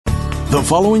The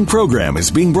following program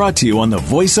is being brought to you on the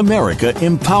Voice America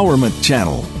Empowerment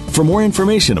Channel. For more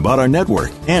information about our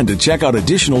network and to check out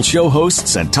additional show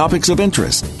hosts and topics of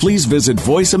interest, please visit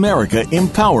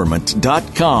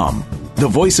voiceamericaempowerment.com. The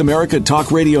Voice America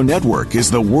Talk Radio Network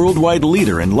is the worldwide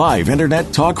leader in live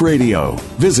Internet talk radio.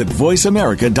 Visit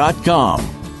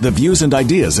voiceamerica.com. The views and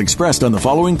ideas expressed on the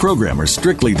following program are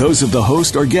strictly those of the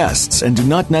host or guests and do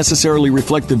not necessarily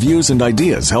reflect the views and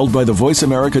ideas held by the Voice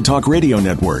America Talk Radio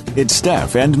Network, its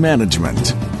staff, and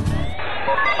management.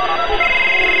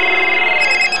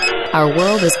 Our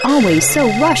world is always so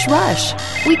rush.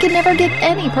 We can never get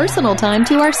any personal time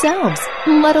to ourselves,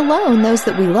 let alone those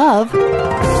that we love.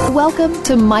 Welcome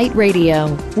to Might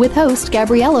Radio with host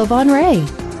Gabriella Von Ray.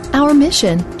 Our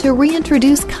mission, to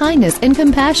reintroduce kindness and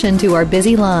compassion to our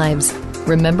busy lives.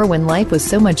 Remember when life was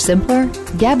so much simpler?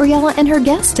 Gabriella and her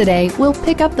guests today will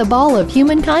pick up the ball of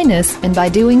human kindness and by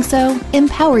doing so,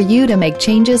 empower you to make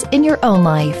changes in your own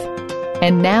life.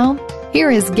 And now,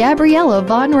 here is Gabriella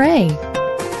Von Ray.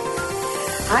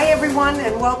 Hi everyone,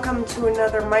 and welcome to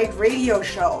another Might Radio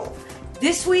show.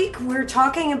 This week we're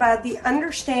talking about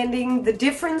understanding the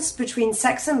difference between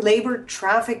sex and labor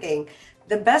trafficking,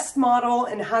 the B.E.S.T model,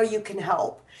 and how you can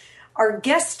help. Our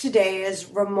guest today is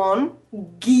Ramon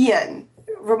Guillen.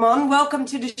 Ramon, welcome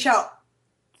to the show.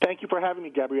 Thank you for having me,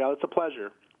 Gabrielle. It's a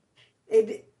pleasure.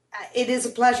 It is a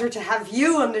pleasure to have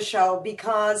you on the show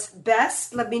because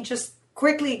B.E.S.T, let me just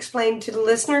quickly explain to the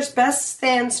listeners, B.E.S.T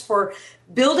stands for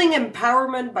Building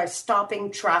Empowerment by Stopping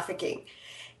Trafficking.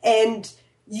 And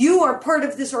you are part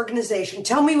of this organization.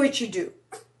 Tell me what you do.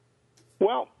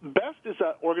 Well, B.E.S.T is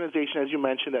an organization, as you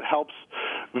mentioned, that helps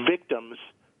victims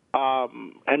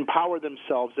empower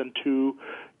themselves and to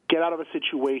get out of a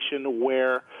situation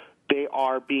where they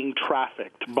are being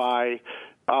trafficked by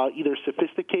either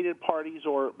sophisticated parties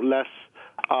or less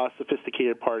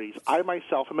sophisticated parties. I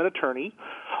myself am an attorney,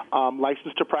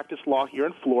 licensed to practice law here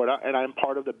in Florida, and I am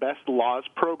part of the B.E.S.T Laws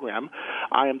program.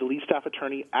 I am the lead staff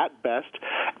attorney at B.E.S.T,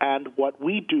 and what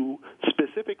we do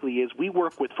specifically is we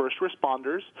work with first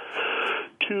responders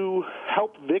to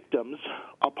help victims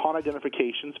upon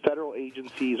identifications. Federal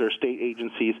agencies or state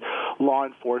agencies, law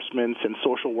enforcement, and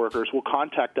social workers will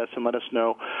contact us and let us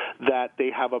know that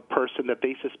they have a person that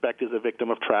they suspect is a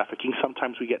victim of trafficking.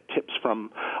 Sometimes we get tips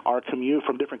from our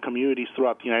from different communities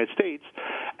throughout the United States,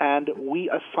 and we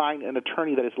assign an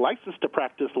attorney that is licensed to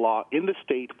practice law in the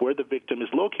state where the victim is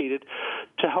located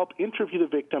to help interview the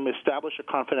victim, establish a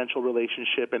confidential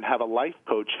relationship, and have a life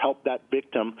coach help that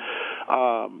victim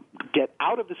get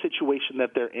out of the situation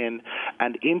that they're in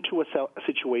and into a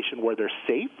situation where they're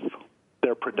safe,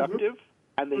 they're productive,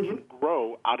 and they can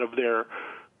grow out of their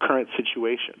current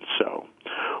situation. So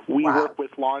we work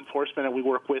with law enforcement and we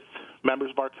work with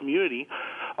members of our community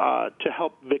to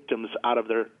help victims out of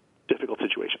their difficult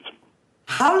situations.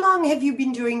 How long have you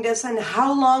been doing this, and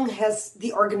how long has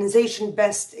the organization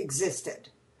B.E.S.T existed?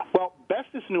 Well,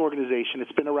 B.E.S.T is a new organization.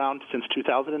 It's been around since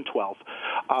 2012.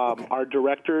 Our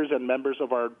directors and members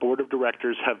of our board of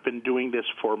directors have been doing this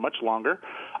for much longer.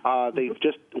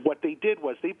 What they did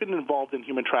was they've been involved in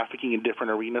human trafficking in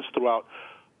different arenas throughout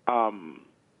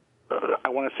I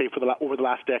want to say over the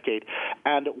last decade.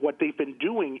 And what they've been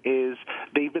doing is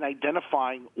they've been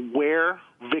identifying where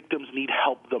victims need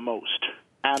help the most.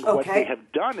 And what they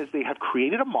have done is they have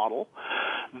created a model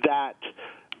that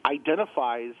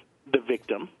identifies the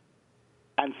victim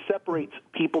and separates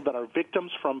people that are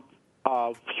victims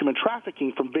of human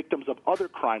trafficking from victims of other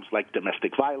crimes like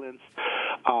domestic violence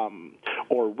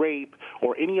or rape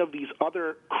or any of these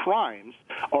other crimes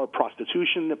or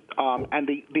prostitution, and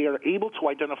they are able to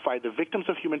identify the victims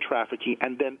of human trafficking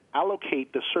and then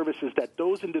allocate the services that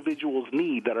those individuals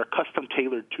need that are custom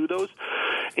tailored to those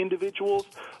individuals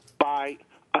by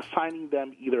assigning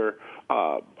them either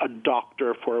a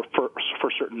doctor for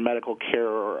certain medical care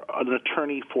or an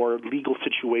attorney for legal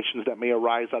situations that may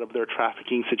arise out of their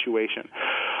trafficking situation.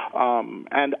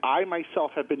 And I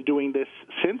myself have been doing this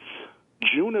since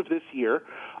June of this year.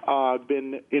 I've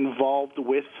been involved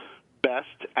with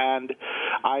B.E.S.T, and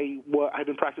I've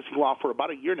been practicing law for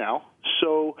about a year now.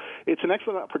 So it's an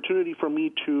excellent opportunity for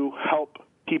me to help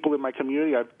people in my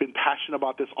community. I've been passionate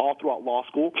about this all throughout law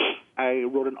school. I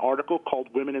wrote an article called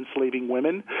Women Enslaving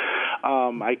Women.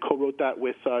 I co-wrote that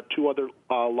with two other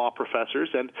law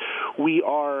professors, and we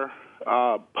are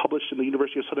published in the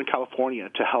University of Southern California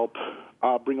to help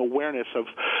bring awareness of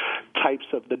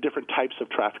the different types of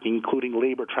trafficking, including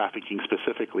labor trafficking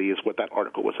specifically, is what that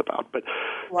article was about. But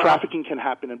trafficking can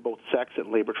happen in both sex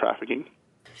and labor trafficking.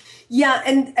 Yeah,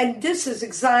 and this is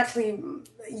exactly,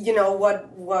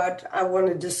 what I want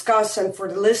to discuss, and for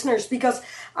the listeners, because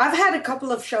I've had a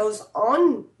couple of shows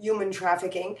on human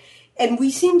trafficking, and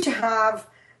we seem to have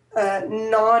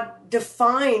not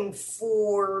defined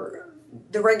for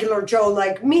the regular Joe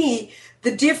like me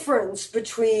the difference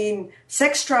between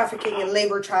sex trafficking and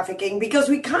labor trafficking, because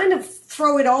we kind of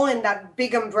throw it all in that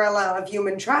big umbrella of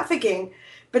human trafficking.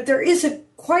 But there is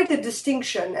quite a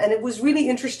distinction, and it was really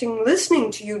interesting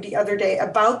listening to you the other day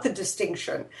about the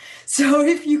distinction. So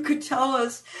if you could tell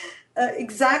us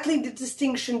exactly the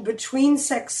distinction between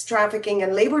sex trafficking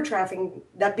and labor trafficking,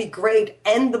 that'd be great,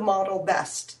 and the model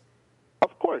B.E.S.T.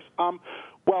 Of course.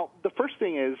 Well, the first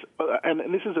thing is,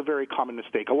 and this is a very common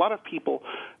mistake, a lot of people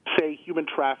say human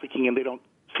trafficking and they don't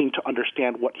seem to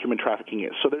understand what human trafficking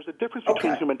is. So there's a difference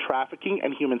between human trafficking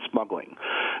and human smuggling.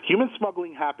 Human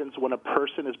smuggling happens when a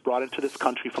person is brought into this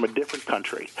country from a different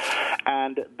country,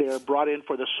 and they're brought in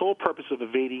for the sole purpose of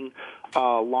evading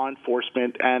law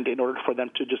enforcement and in order for them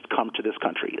to just come to this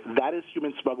country. That is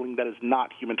human smuggling. That is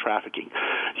not human trafficking.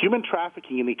 Human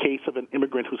trafficking, in the case of an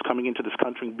immigrant who's coming into this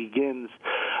country, begins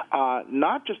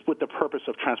not just with the purpose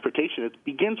of transportation. It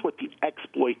begins with the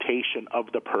exploitation of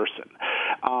the person.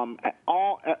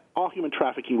 All human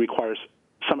trafficking requires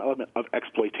some element of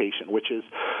exploitation, which is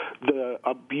the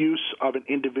abuse of an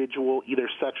individual, either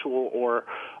sexual or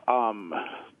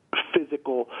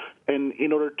physical,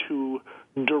 in order to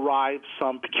derive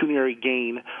some pecuniary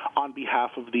gain on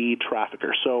behalf of the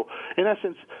trafficker. So, in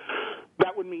essence,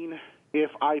 that would mean if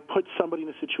I put somebody in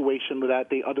a situation that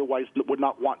they otherwise would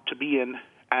not want to be in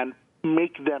and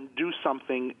make them do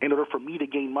something in order for me to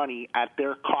gain money at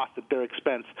their cost, at their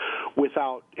expense,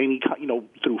 without any,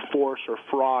 through force or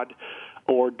fraud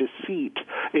or deceit.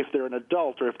 If they're an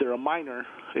adult or if they're a minor,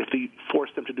 if they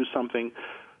force them to do something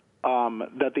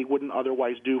that they wouldn't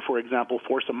otherwise do, for example,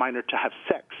 force a minor to have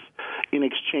sex in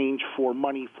exchange for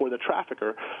money for the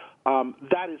trafficker,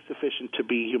 that is sufficient to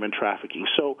be human trafficking.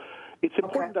 So it's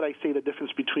important that I say the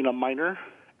difference between a minor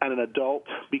and an adult,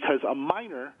 because a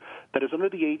minor that is under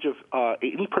the age of,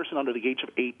 any person under the age of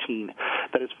 18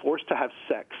 that is forced to have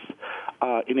sex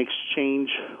in exchange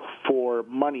for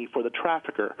money for the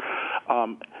trafficker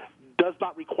does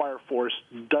not require force,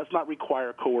 does not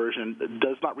require coercion,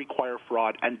 does not require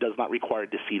fraud, and does not require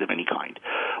deceit of any kind.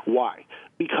 Why?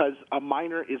 Because a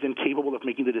minor is incapable of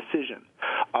making the decision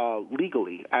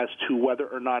legally as to whether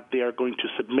or not they are going to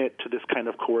submit to this kind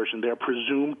of coercion. They are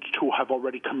presumed to have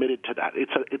already committed to that.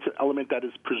 It's an element that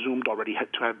is presumed already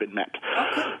to have been met.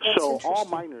 So all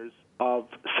minors of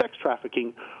sex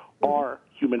trafficking are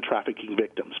human trafficking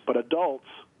victims, but adults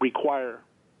require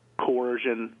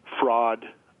coercion, fraud,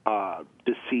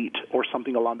 deceit, or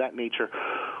something along that nature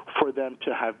for them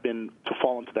to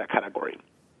fall into that category.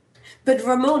 But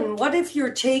Ramon, what if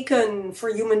you're taken for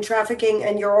human trafficking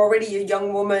and you're already a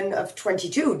young woman of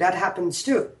 22? That happens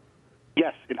too.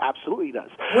 Yes, it absolutely does.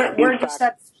 Where does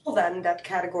that fall then, that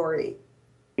category?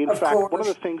 In fact, one of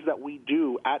the things that we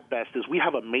do at B.E.S.T is we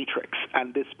have a matrix,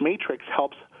 and this matrix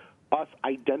helps us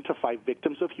identify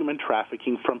victims of human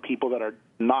trafficking from people that are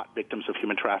not victims of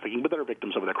human trafficking, but that are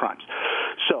victims of their crimes.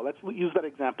 So let's use that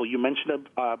example. You mentioned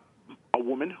a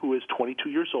woman who is 22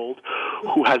 years old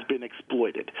who has been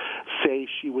exploited. Say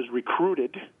she was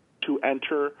recruited to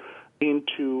enter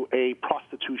into a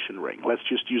prostitution ring. Let's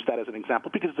just use that as an example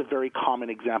because it's a very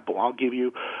common example. I'll give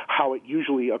you how it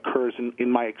usually occurs in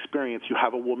my experience. You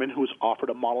have a woman who is offered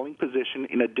a modeling position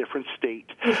in a different state.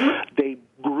 They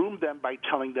groom them by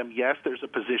telling them, yes, there's a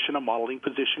position, a modeling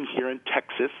position here in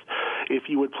Texas. If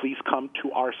you would please come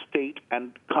to our state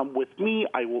and come with me,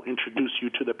 I will introduce you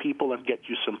to the people and get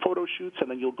you some photo shoots, and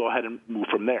then you'll go ahead and move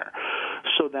from there.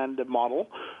 So then the model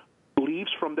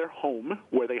leaves from their home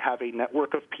where they have a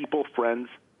network of people, friends,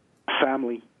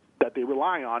 family that they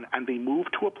rely on, and they move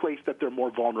to a place that they're more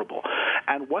vulnerable.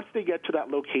 And once they get to that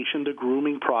location, the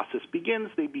grooming process begins.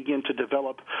 They begin to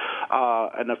develop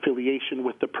an affiliation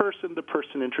with the person. The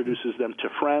person introduces them to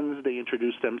friends. They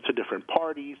introduce them to different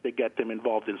parties. They get them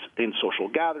involved in social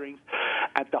gatherings.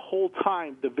 At the whole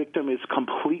time, the victim is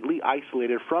completely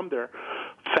isolated from their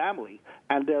family,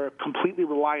 and they're completely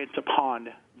reliant upon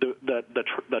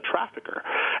the trafficker.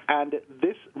 And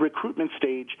this recruitment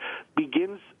stage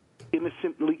begins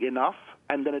innocently enough,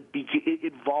 and then it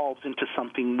evolves into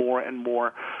something more and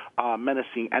more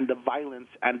menacing. And the violence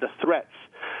and the threats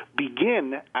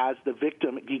begin as the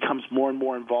victim becomes more and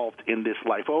more involved in this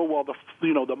life. Oh, well,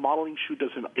 the modeling shoot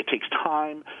it takes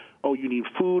time. Oh, you need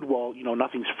food. Well,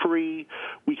 nothing's free.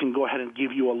 We can go ahead and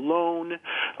give you a loan,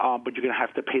 but you're going to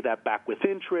have to pay that back with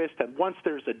interest. And once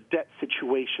there's a debt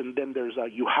situation, then there's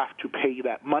you have to pay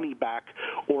that money back,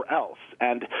 or else.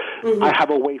 And I have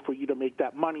a way for you to make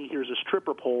that money. Here's a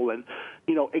stripper pole. And,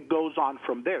 it goes on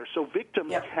from there. So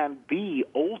victims can be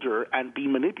older and be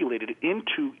manipulated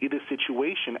into this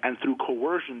situation, and through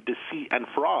coercion, deceit, and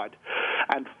fraud,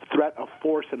 and threat of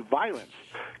force and violence,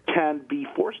 can be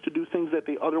forced to do things that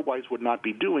they otherwise would not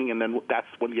be doing. And then that's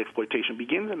when the exploitation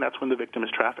begins, and that's when the victim is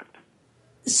trafficked.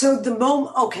 So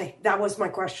that was my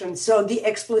question. So the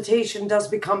exploitation does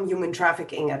become human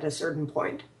trafficking at a certain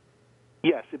point.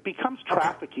 Yes, it becomes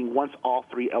trafficking once all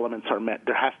three elements are met.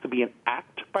 There has to be an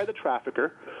act by the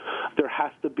trafficker. There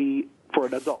has to be, for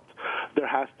an adult, there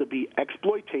has to be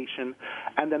exploitation,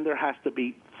 and then there has to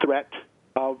be threat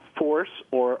of force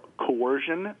or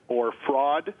coercion or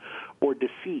fraud or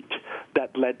deceit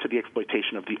that led to the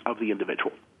exploitation of the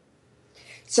individual.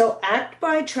 So act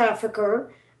by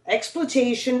trafficker,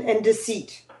 exploitation, and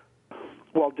deceit.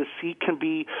 Well, deceit can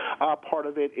be part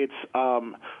of it. It's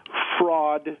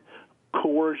fraud,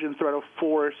 coercion, threat of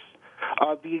force.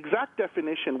 The exact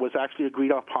definition was actually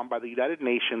agreed upon by the United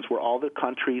Nations, where all the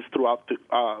countries throughout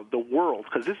the world,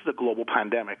 because this is a global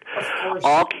pandemic,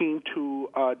 all came to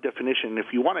a definition.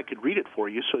 If you want, I could read it for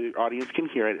you so your audience can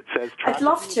hear it. It says, I'd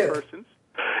love to.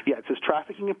 It says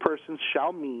trafficking in persons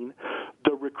shall mean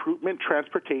the recruitment,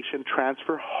 transportation,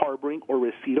 transfer, harboring, or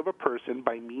receipt of a person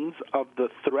by means of the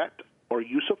threat or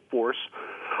use of force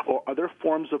or other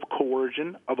forms of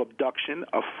coercion, of abduction,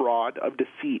 of fraud, of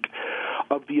deceit,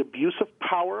 of the abuse of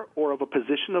power or of a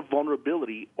position of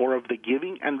vulnerability, or of the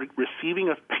giving and receiving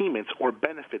of payments or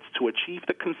benefits to achieve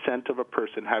the consent of a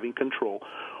person having control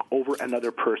over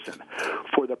another person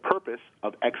for the purpose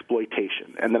of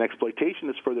exploitation. And then exploitation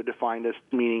is further defined as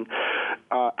meaning,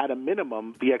 at a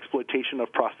minimum, the exploitation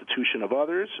of prostitution of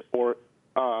others or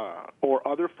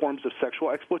other forms of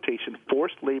sexual exploitation,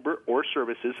 forced labor or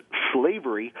services,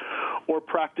 slavery, or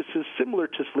practices similar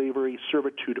to slavery,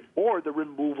 servitude, or the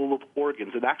removal of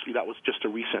organs. And actually, that was just a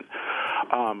recent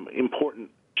important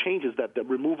changes, that the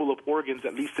removal of organs,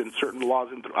 at least in certain laws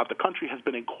throughout the country, has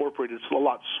been incorporated. It's a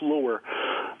lot slower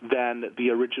than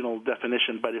the original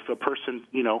definition. But if a person,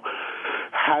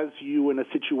 has you in a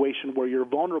situation where you're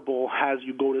vulnerable, has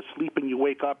you go to sleep and you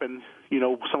wake up and,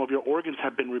 some of your organs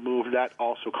have been removed, that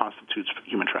also constitutes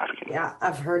human trafficking. Yeah,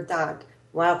 I've heard that.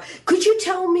 Wow. Could you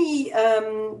tell me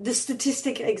the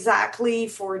statistic exactly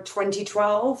for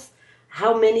 2012?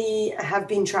 How many have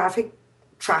been trafficked?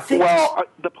 Well,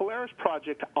 the Polaris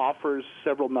Project offers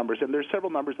several numbers, and there's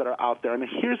several numbers that are out there. And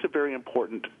here's a very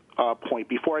important point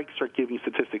before I start giving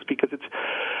statistics, because it's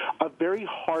a very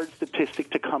hard statistic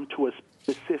to come to a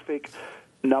specific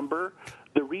number.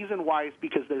 The reason why is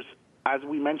because there's, as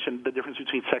we mentioned, the difference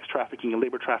between sex trafficking and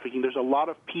labor trafficking. There's a lot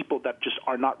of people that just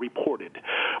are not reported.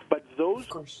 But those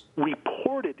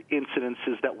reported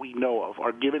incidences that we know of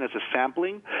are given as a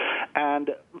sampling. And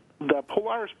the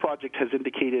Polaris Project has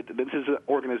indicated, this is an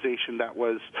organization that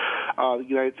was,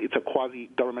 it's a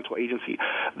quasi-governmental agency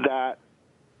that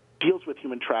deals with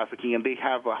human trafficking, and they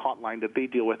have a hotline that they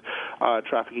deal with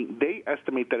trafficking. They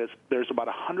estimate that there's about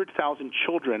 100,000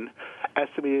 children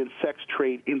estimated in sex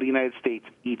trade in the United States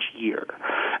each year.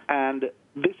 And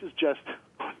this is just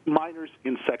minors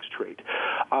in sex trade.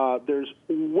 There's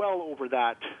well over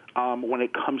that when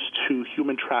it comes to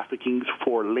human trafficking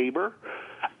for labor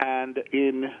and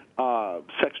in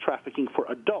sex trafficking for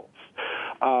adults.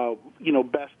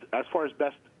 As far as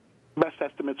best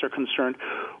estimates are concerned,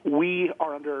 we're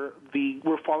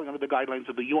falling under the guidelines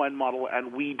of the UN model,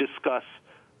 and we discuss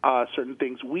certain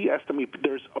things. We estimate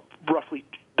there's roughly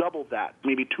double that,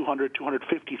 maybe 200,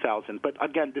 250,000. But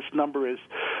again, this number is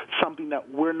something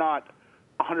that we're not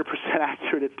 100%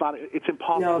 accurate. It's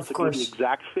impossible to give the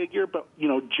exact figure, but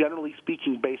generally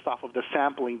speaking, based off of the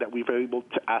sampling that we've been able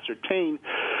to ascertain,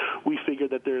 we figure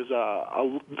that there's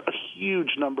a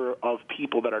huge number of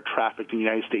people that are trafficked in the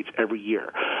United States every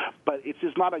year. But it's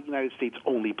just not a United States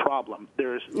only problem.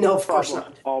 There's problems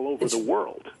all over the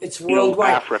world. It's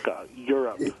worldwide. Africa,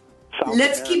 Europe. South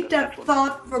Let's America, keep that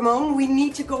thought, Ramon. We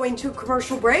need to go into a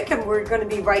commercial break, and we're going to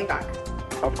be right back.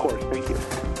 Of course. Thank you.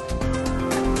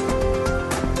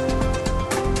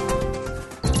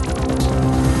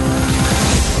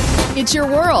 It's your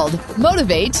world.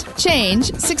 Motivate,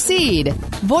 change, succeed.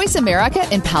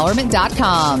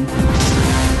 VoiceAmericaEmpowerment.com.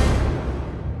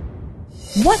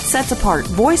 What sets apart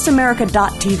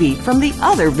VoiceAmerica.tv from the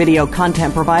other video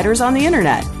content providers on the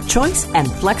Internet? Choice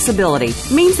and flexibility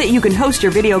means that you can host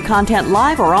your video content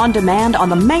live or on demand on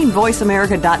the main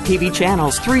VoiceAmerica.tv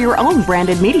channels through your own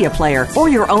branded media player or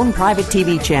your own private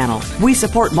TV channel. We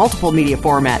support multiple media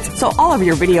formats, so all of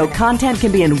your video content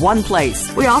can be in one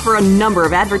place. We offer a number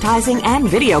of advertising and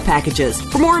video packages.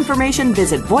 For more information,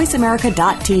 visit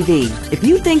VoiceAmerica.tv. If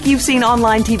you think you've seen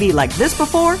online TV like this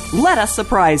before, let us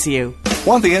surprise you.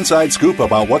 Want the inside scoop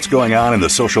about what's going on in the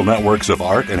social networks of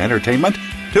art and entertainment?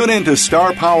 Tune in to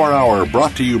Star Power Hour,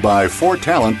 brought to you by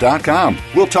ForTalent.com.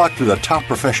 We'll talk to the top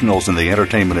professionals in the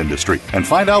entertainment industry and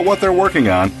find out what they're working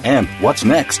on and what's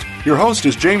next. Your host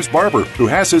is James Barber, who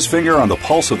has his finger on the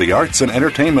pulse of the arts and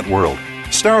entertainment world.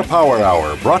 Star Power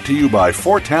Hour, brought to you by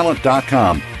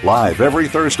ForTalent.com. Live every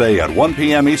Thursday at 1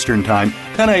 p.m. Eastern Time,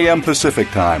 10 a.m.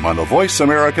 Pacific Time on the Voice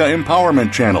America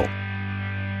Empowerment Channel.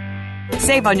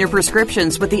 Save on your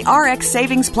prescriptions with the RX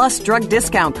Savings Plus drug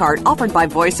discount card offered by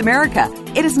Voice America.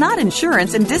 It is not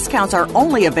insurance, and discounts are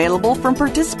only available from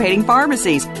participating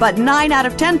pharmacies, but 9 out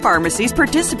of 10 pharmacies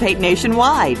participate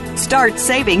nationwide. Start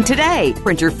saving today.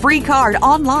 Print your free card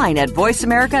online at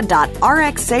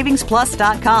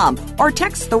voiceamerica.rxsavingsplus.com or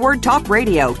text the word Talk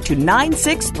Radio to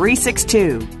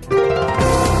 96362.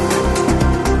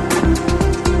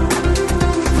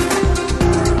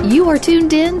 You are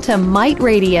tuned in to Might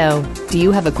Radio. Do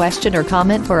you have a question or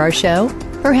comment for our show?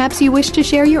 Perhaps you wish to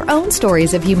share your own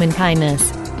stories of human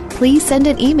kindness. Please send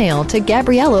an email to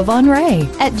Gabriella Von Ray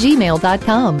at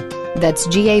gmail.com. That's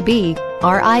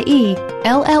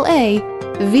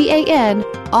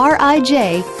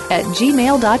GabrielleVanRij at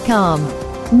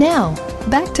gmail.com. Now,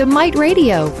 back to Might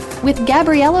Radio with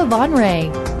Gabriella Von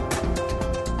Ray.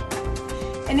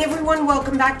 And everyone,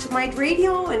 welcome back to Might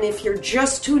Radio. And if you're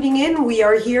just tuning in, we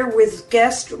are here with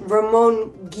guest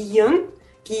Ramon Guillen.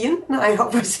 I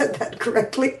hope I said that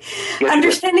correctly. Yes,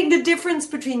 understanding the difference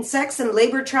between sex and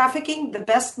labor trafficking, the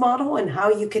B.E.S.T model, and how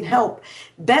you can help.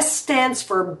 B.E.S.T stands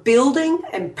for Building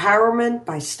Empowerment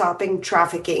by Stopping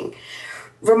Trafficking.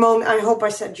 Ramon, I hope I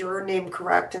said your name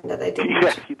correct and that I didn't.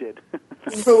 Yes, you did.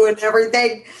 Ruin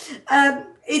everything.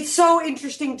 It's so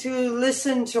interesting to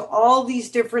listen to all these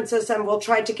differences, and we'll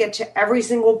try to get to every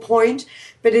single point,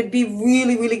 but it'd be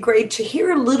really, really great to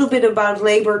hear a little bit about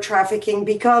labor trafficking,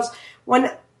 because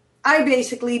when I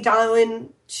basically dial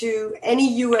in to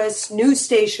any U.S. news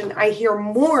station, I hear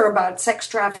more about sex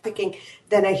trafficking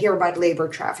than I hear about labor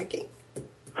trafficking.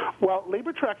 Well,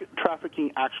 labor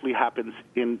trafficking actually happens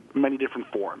in many different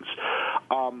forms.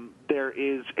 There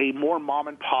is a more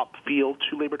mom-and-pop feel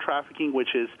to labor trafficking,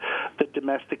 which is the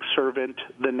domestic servant,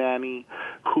 the nanny,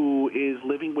 who is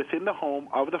living within the home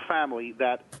of the family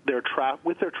that they're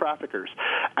with their traffickers,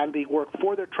 and they work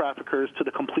for their traffickers to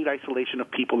the complete isolation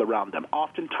of people around them.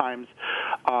 Oftentimes,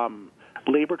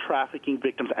 labor trafficking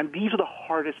victims, and these are the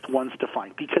hardest ones to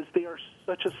find because they are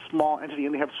such a small entity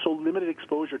and they have so limited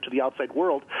exposure to the outside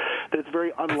world that it's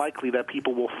very unlikely that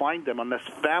people will find them unless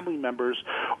family members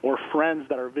or friends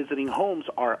that are visiting homes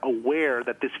are aware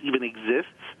that this even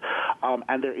exists,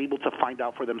 and they're able to find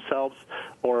out for themselves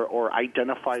or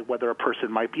identify whether a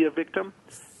person might be a victim.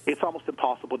 It's almost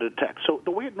impossible to detect. So the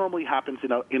way it normally happens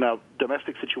in a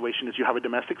domestic situation is you have a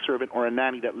domestic servant or a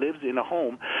nanny that lives in a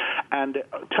home, and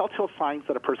telltale signs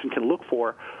that a person can look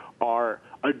for are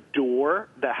a door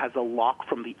that has a lock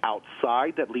from the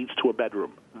outside that leads to a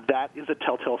bedroom. That is a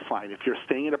telltale sign. If you're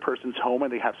staying in a person's home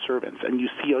and they have servants and you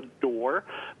see a door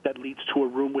that leads to a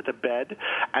room with a bed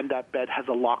and that bed has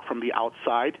a lock from the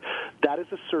outside, that is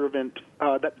a servant.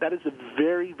 That is a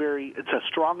very, very, it's a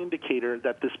strong indicator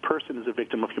that this person is a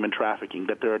victim of human trafficking,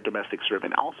 that they're a domestic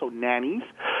servant. Also, nannies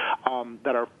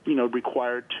that are,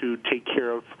 required to take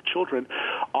care of children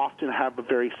often have a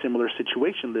very similar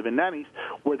situation, live-in nannies,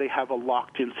 where they have a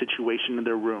locked-in situation in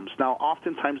their rooms. Now,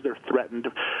 oftentimes they're threatened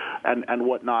and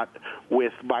whatnot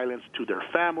with violence to their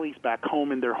families back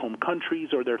home in their home countries,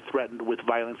 or they're threatened with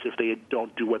violence if they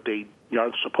don't do what they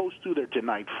are supposed to. They're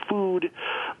denied food.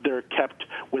 They're kept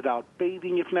without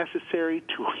bathing if necessary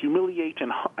to humiliate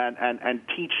and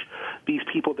teach these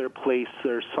people their place.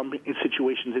 There's some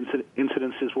situations,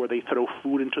 incidences where they throw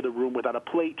food into the room without a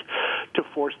plate to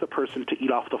force the person to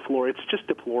eat off the floor. It's just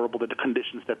deplorable, the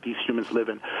conditions that these humans live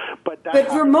in. But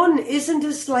Ramon, isn't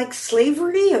this like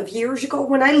slavery of years ago?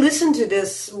 When I listen to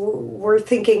this, we're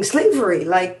thinking slavery,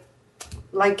 like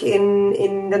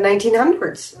in the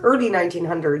 1900s, early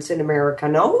 1900s in America,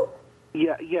 no?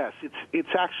 Yes,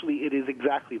 it is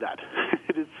exactly that.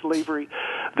 It is slavery.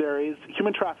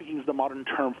 Human trafficking is the modern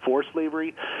term for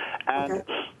slavery, and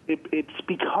it's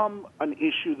become an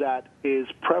issue that is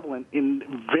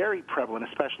very prevalent,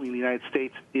 especially in the United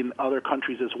States, in other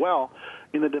countries as well.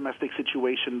 In the domestic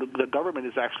situation, the government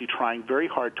is actually trying very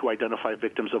hard to identify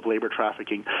victims of labor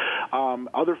trafficking.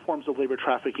 Other forms of labor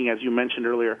trafficking, as you mentioned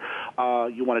earlier,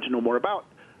 you wanted to know more about,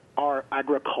 are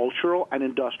agricultural and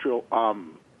industrial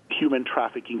human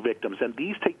trafficking victims, and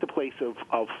these take the place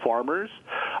of farmers.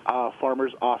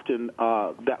 Farmers are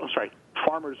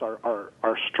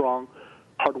strong,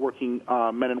 hardworking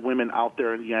men and women out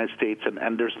there in the United States,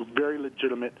 and there's very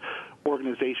legitimate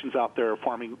organizations out there,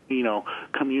 farming,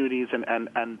 communities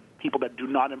and people that do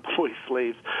not employ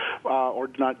slaves or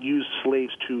do not use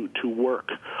slaves to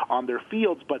work on their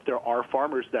fields. But there are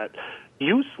farmers that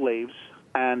use slaves,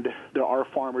 and there are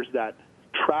farmers that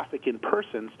traffic in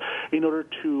persons in order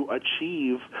to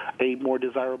achieve a more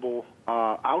desirable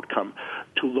outcome,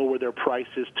 to lower their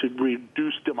prices, to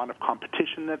reduce the amount of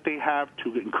competition that they have,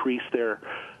 to increase their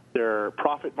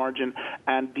profit margin.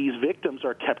 And these victims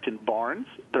are kept in barns.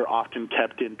 They're often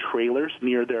kept in trailers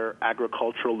near their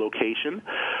agricultural location.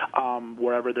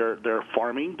 Wherever they're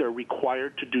farming, they're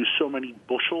required to do so many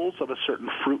bushels of a certain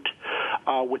fruit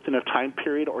within a time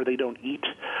period, or they don't eat.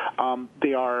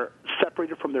 They are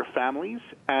separated from their families,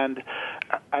 and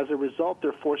as a result,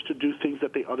 they're forced to do things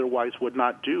that they otherwise would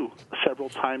not do. Several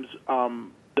times,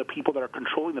 the people that are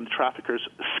controlling them, the traffickers,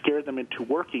 scare them into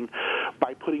working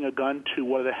by putting a gun to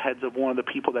one of the heads of one of the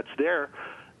people that's there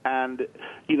and,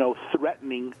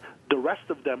 threatening the rest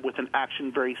of them with an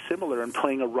action very similar and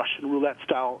playing a Russian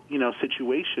roulette-style,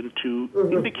 situation to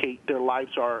indicate their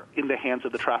lives are in the hands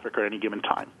of the trafficker at any given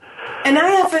time. And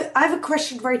I have a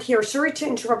question right here. Sorry to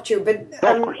interrupt you, but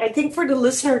I think for the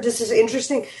listener this is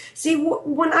interesting. See,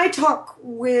 when I talk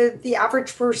with the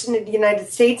average person in the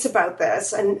United States about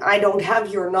this, and I don't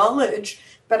have your knowledge,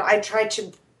 but I try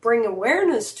to bring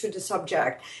awareness to the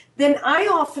subject, then I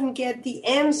often get the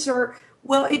answer,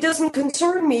 well, it doesn't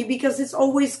concern me because it's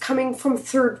always coming from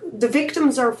the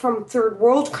victims are from third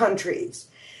world countries.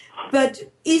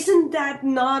 But isn't that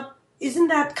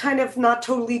kind of not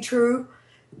totally true?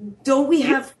 Don't we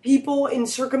have people in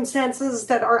circumstances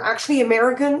that are actually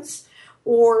Americans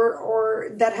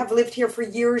or that have lived here for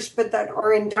years but that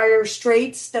are in dire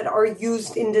straits that are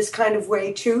used in this kind of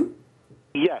way too?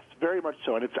 Yes, very much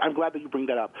so, and I'm glad that you bring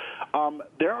that up.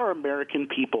 There are American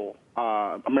people,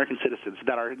 American citizens,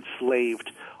 that are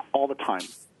enslaved all the time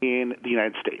in the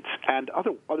United States and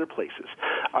other places.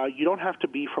 You don't have to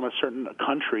be from a certain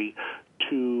country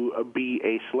to be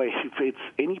a slave. It's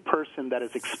any person that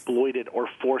is exploited or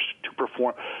forced to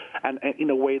perform, and in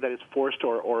a way that is forced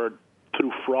or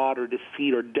through fraud or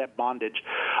deceit or debt bondage,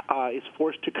 is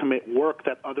forced to commit work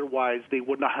that otherwise they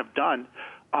would not have done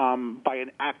by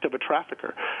an act of a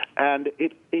trafficker. And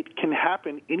it can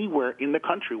happen anywhere in the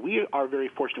country. We are very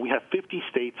fortunate. We have 50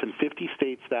 states and 50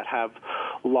 states that have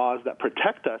laws that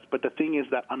protect us. But the thing is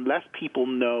that unless people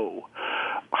know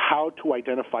how to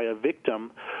identify a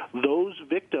victim, those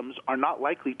victims are not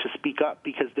likely to speak up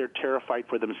because they're terrified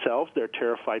for themselves, they're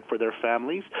terrified for their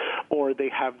families, or they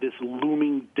have this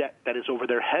looming debt that is over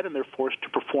their head and they're forced to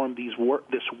perform this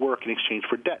work in exchange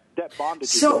for debt. Debt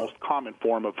bondage is the most common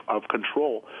form of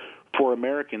control for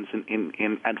Americans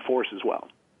and force as well.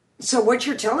 So what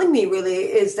you're telling me really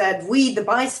is that we, the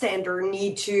bystander,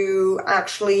 need to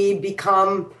actually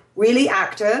become really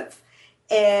active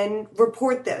and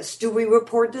report this. Do we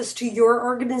report this to your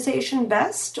organization,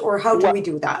 B.E.S.T, or how do we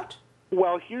do that?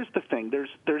 Well, here's the thing. There's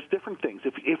different things.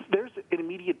 If there's an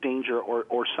immediate danger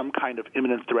or some kind of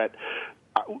imminent threat,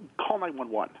 call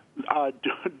 911.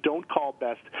 Don't call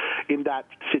B.E.S.T in that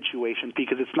situation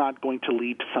because it's not going to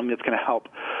lead to something that's going to help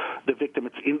the victim.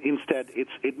 Instead,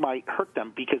 it might hurt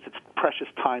them because it's precious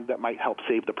time that might help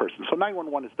save the person. So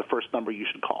 911 is the first number you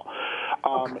should call.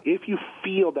 If you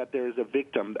feel that there is a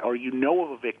victim or you know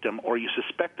of a victim or you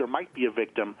suspect there might be a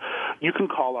victim, you can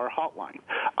call our hotline.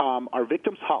 Our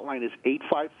victims hotline is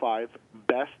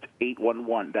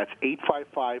 855-BEST-811. That's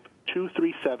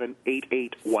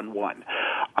 855-237-8811.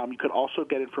 You can also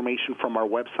get information from our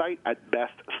website at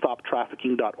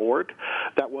beststoptrafficking.org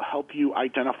that will help you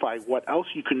identify what else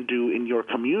you can do in your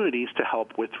communities to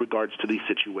help with regards to these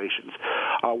situations.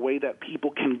 A way that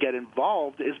people can get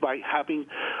involved is by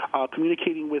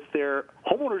communicating with their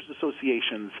homeowners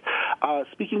associations,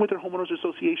 speaking with their homeowners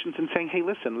associations and saying, hey,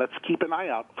 listen, let's keep an eye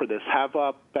out for this. Have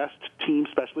a BEST team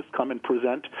specialist come and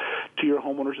present to your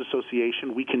homeowners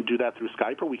association. We can do that through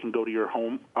Skype, or we can go to your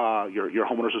home, your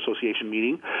homeowners association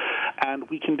meeting, and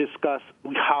we can discuss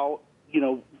how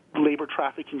labor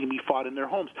trafficking can be fought in their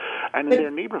homes. and in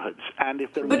their neighborhoods. And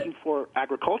if they're looking for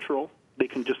agricultural, they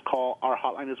can just call our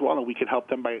hotline as well, and we can help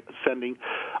them by sending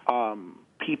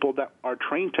people that are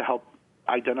trained to help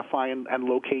identify and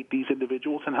locate these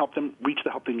individuals and help them reach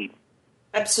the help they need.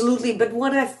 Absolutely. But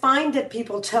what I find that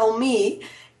people tell me,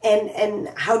 and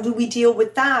how do we deal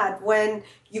with that when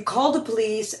you call the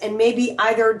police and maybe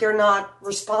either they're not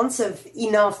responsive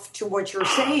enough to what you're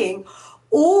saying,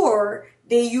 or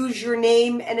they use your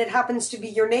name and it happens to be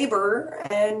your neighbor,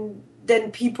 and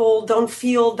then people don't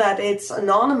feel that it's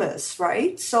anonymous,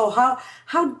 right? So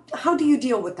how do you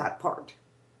deal with that part?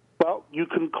 Well, you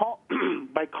can call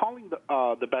by calling the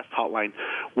B.E.S.T hotline.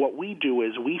 What we do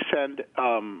is we send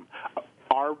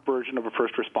our version of a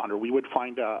first responder. We would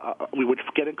we would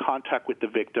get in contact with the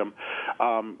victim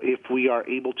if we are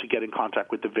able to get in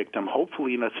contact with the victim,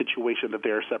 hopefully in a situation that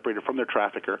they are separated from their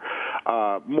trafficker.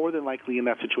 More than likely in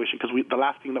that situation, because the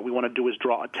last thing that we want to do is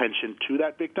draw attention to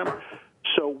that victim.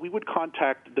 So we would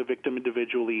contact the victim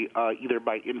individually, either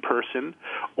by in-person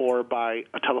or by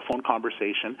a telephone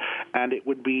conversation, and it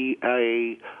would be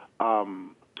an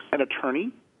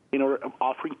attorney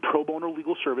offering pro bono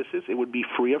legal services. It would be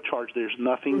free of charge. There's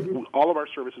nothing, all of our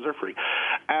services are free.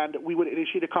 And we would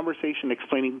initiate a conversation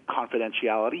explaining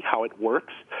confidentiality, how it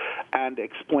works, and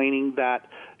explaining that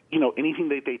anything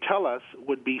that they tell us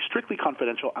would be strictly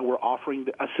confidential, and we're offering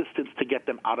the assistance to get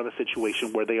them out of a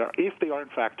situation where they are, if they are in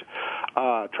fact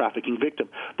a trafficking victim.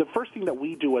 The first thing that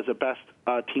we do as a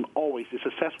B.E.S.T team always is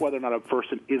assess whether or not a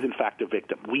person is in fact a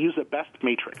victim. We use a B.E.S.T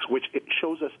matrix, which it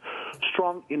shows us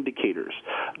strong indicators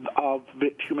of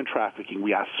human trafficking.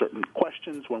 We ask certain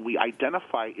questions. When we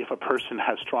identify if a person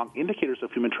has strong indicators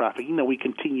of human trafficking, then we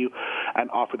continue and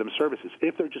offer them services.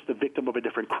 If they're just a victim of a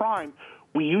different crime,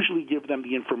 we usually give them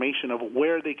the information of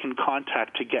where they can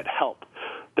contact to get help,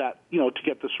 that to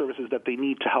get the services that they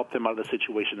need to help them out of the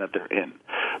situation that they're in.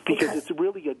 Because it's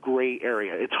really a gray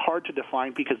area. It's hard to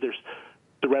define because there's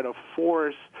threat of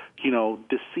force,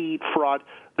 deceit, fraud.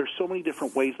 There's so many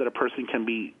different ways that a person can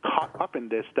be caught up in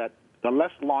this that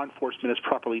unless law enforcement is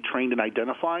properly trained in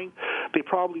identifying, they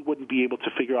probably wouldn't be able to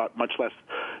figure out, much less,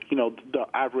 the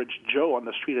average Joe on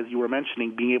the street, as you were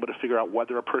mentioning, being able to figure out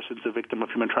whether a person's a victim of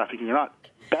human trafficking or not.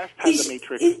 B.E.S.T has a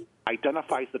matrix,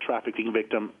 identifies the trafficking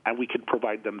victim, and we can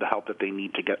provide them the help that they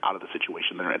need to get out of the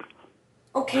situation they're in.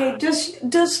 Okay. Does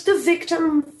the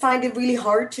victim find it really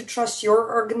hard to trust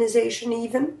your organization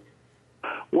even?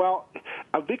 Well,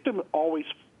 a victim always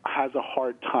has a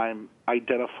hard time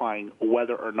identifying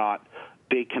whether or not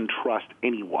they can trust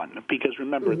anyone, because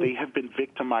remember, they have been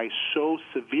victimized so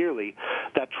severely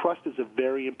that trust is a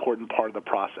very important part of the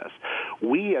process.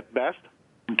 We at B.E.S.T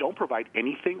don't provide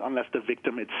anything unless the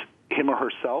victim, it's him or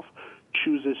herself,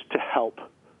 chooses to help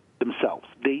themselves.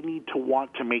 They need to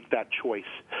want to make that choice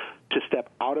to step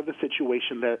out of the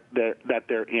situation that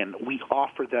they're in. We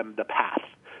offer them the path.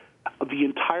 The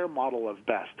entire model of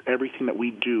B.E.S.T, everything that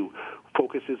we do,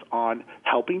 focuses on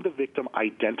helping the victim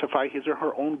identify his or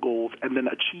her own goals and then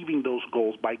achieving those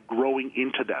goals by growing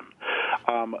into them.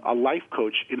 A life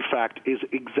coach, in fact, is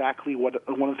exactly one of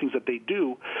the things that they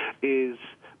do is,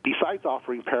 besides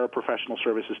offering paraprofessional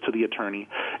services to the attorney,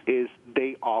 is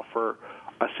they offer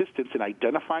assistance in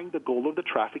identifying the goal of the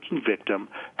trafficking victim,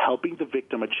 helping the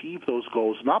victim achieve those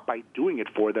goals, not by doing it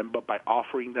for them, but by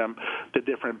offering them the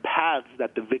different paths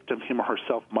that the victim, him or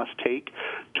herself, must take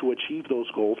to achieve those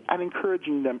goals, and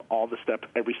encouraging them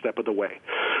every step of the way.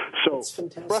 So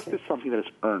for us, it's something that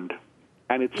is earned,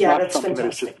 and it's not something that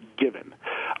is just given.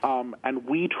 And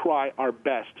we try our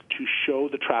best to show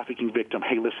the trafficking victim,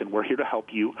 hey, listen, we're here to help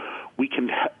you. We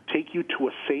can take you to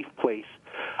a safe place.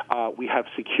 We have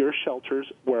secure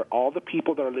shelters where all the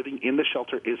people that are living in the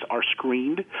shelter are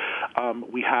screened.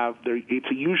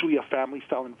 It's usually a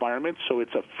family-style environment, so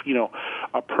it's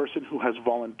a person who has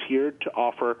volunteered to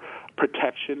offer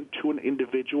protection to an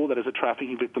individual that is a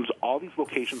trafficking victim. All these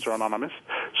locations are anonymous,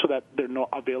 so that they're not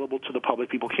available to the public.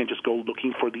 People can't just go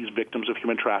looking for these victims of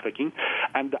human trafficking,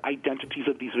 and the identities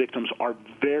of these victims are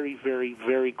very, very,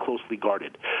 very closely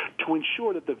guarded to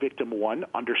ensure that the victim, one,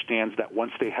 understands that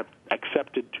once they have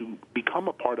accepted to become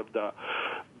a part of the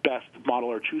B.E.S.T model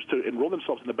or choose to enroll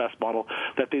themselves in the B.E.S.T model,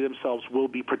 that they themselves will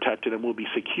be protected and will be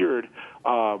secured,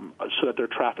 so that their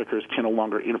traffickers can no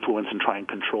longer influence and try and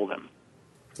control them.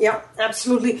 Yeah,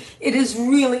 absolutely. It is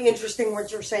really interesting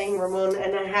what you're saying, Ramon,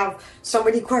 and I have so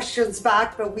many questions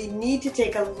back, but we need to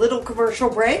take a little commercial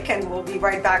break, and we'll be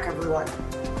right back, everyone.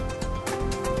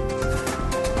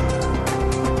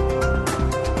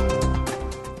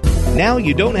 Now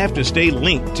you don't have to stay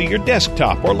linked to your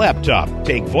desktop or laptop.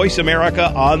 Take Voice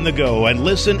America on the go and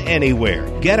listen anywhere.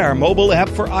 Get our mobile app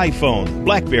for iPhone,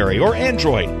 BlackBerry, or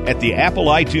Android at the Apple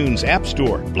iTunes App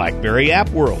Store, BlackBerry App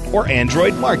World, or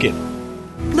Android Market.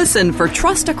 Listen for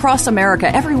Trust Across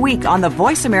America every week on the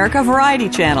Voice America Variety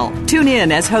Channel. Tune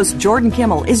in as host Jordan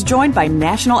Kimmel is joined by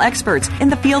national experts in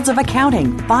the fields of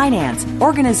accounting, finance,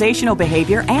 organizational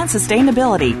behavior, and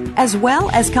sustainability, as well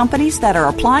as companies that are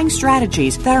applying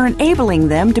strategies that are enabling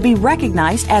them to be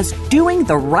recognized as doing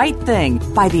the right thing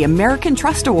by the American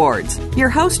Trust Awards. Your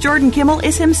host Jordan Kimmel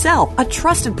is himself a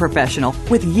trusted professional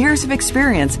with years of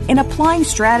experience in applying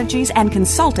strategies and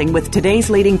consulting with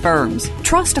today's leading firms.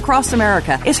 Trust Across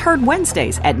America is heard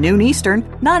Wednesdays at noon Eastern,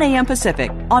 9 a.m. Pacific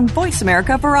on Voice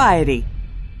America Variety.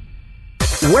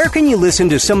 Where can you listen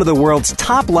to some of the world's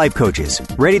top life coaches,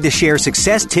 ready to share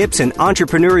success tips and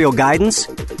entrepreneurial guidance?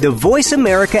 The Voice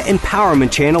America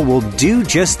Empowerment Channel will do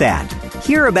just that.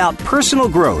 Hear about personal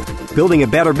growth, building a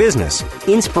better business,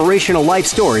 inspirational life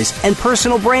stories, and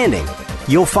personal branding.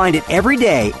 You'll find it every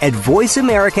day at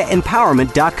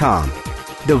voiceamericaempowerment.com.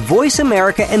 The Voice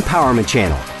America Empowerment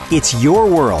Channel. It's your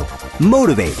world.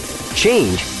 Motivate,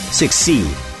 change, succeed.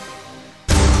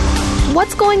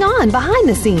 What's going on behind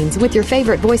the scenes with your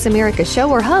favorite Voice America show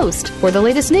or host? For the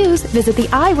latest news, visit the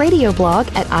iRadio blog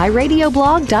at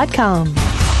iradioblog.com.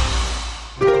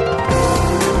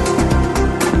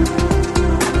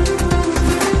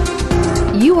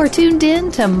 You are tuned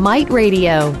in to Might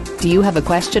Radio. Do you have a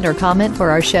question or comment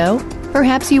for our show?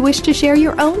 Perhaps you wish to share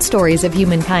your own stories of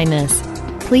human kindness.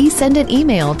 Please send an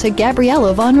email to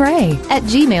Gabriella Von Ray at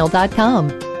gmail.com.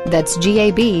 That's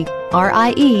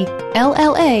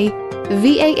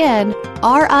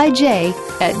GabrielleVanRij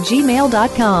at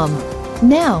gmail.com.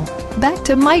 Now, back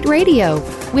to Might Radio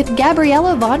with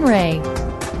Gabriella Von Ray.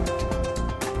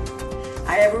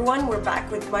 Hi everyone, we're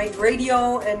back with Might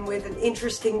Radio and with an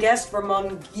interesting guest,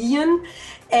 Ramon Guillen,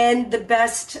 and the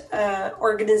B.E.S.T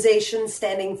organization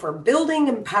standing for Building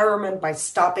Empowerment by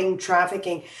Stopping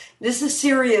Trafficking. This is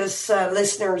serious,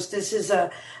 listeners. This is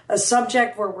a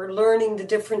subject where we're learning the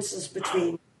differences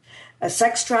between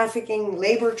sex trafficking,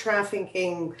 labor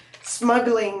trafficking,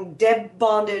 smuggling, debt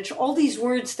bondage, all these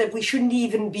words that we shouldn't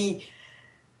even be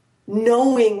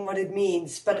knowing what it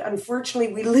means. But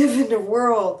unfortunately, we live in a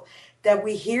world that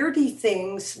we hear these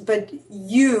things, but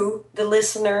you, the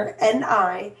listener, and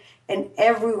I, and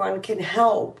everyone can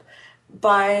help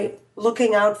by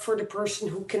looking out for the person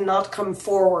who cannot come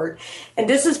forward. And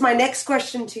this is my next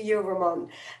question to you, Ramon.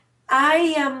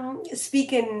 I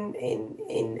speak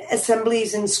in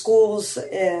assemblies in schools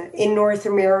in North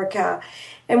America,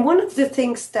 and one of the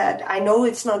things that I know,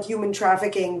 it's not human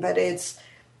trafficking, but it's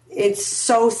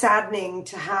so saddening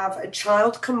to have a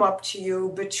child come up to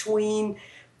you between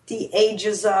the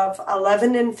ages of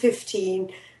 11 and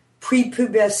 15,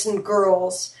 prepubescent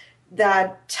girls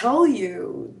that tell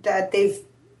you that they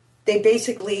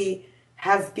basically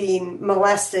have been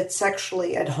molested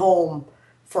sexually at home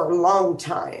for a long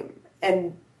time.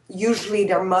 And usually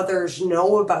their mothers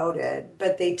know about it,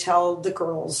 but they tell the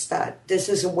girls that this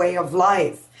is a way of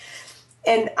life.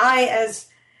 And I, as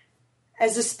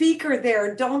a speaker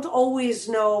there, don't always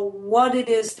know what it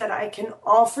is that I can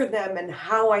offer them and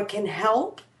how I can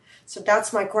help. So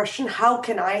that's my question. How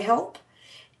can I help?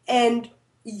 And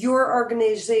your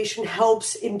organization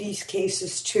helps in these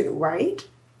cases too, right?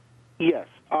 Yes.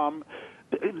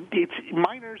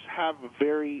 Minors have a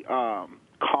very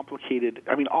complicated,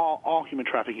 all human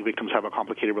trafficking victims have a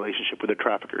complicated relationship with their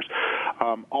traffickers.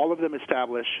 All of them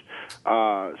establish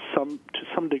to some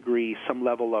degree, some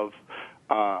level of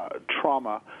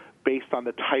trauma based on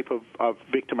the type of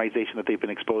victimization that they've been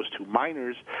exposed to.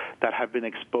 Minors that have been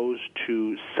exposed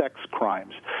to sex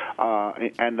crimes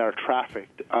and are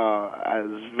trafficked as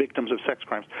victims of sex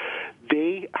crimes,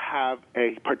 they have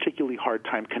a particularly hard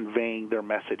time conveying their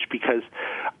message because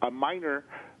a minor,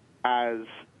 as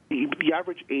the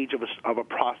average age of a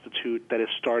prostitute that is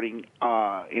starting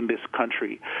in this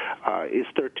country is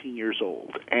 13 years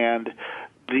old, and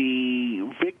the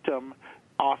victim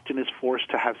often is forced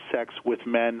to have sex with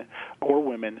men or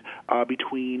women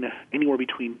anywhere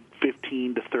between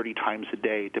 15 to 30 times a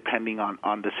day, depending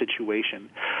on the situation.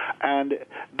 And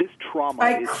this trauma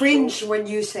I cringe when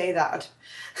you say that.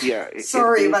 Yeah.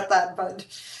 Sorry about that, but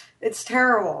it's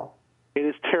terrible. It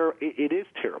is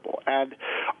terrible. And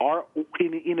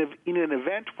in an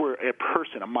event where a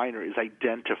person, a minor, is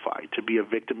identified to be a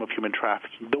victim of human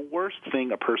trafficking, the worst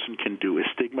thing a person can do is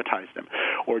stigmatize them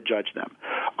or judge them.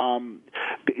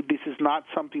 This is not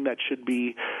something that should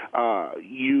be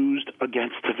used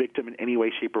against the victim in any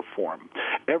way, shape, or form.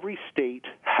 Every state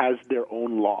has their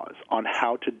own laws on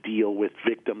how to deal with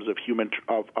victims of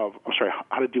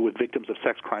how to deal with victims of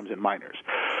sex crimes and minors.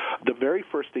 The very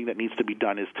first thing that needs to be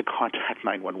done is to contact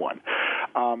 911.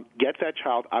 Get that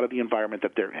child out of the environment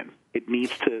that they're in. It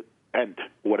needs to end.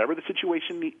 Whatever the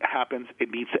situation happens,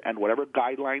 it needs to end. Whatever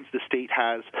guidelines the state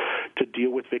has to deal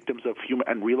with victims of human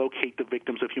and relocate the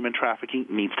victims of human trafficking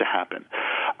needs to happen.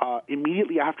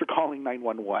 Immediately after calling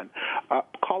 911,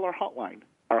 call our hotline.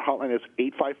 Our hotline is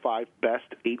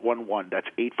 855-BEST-811. That's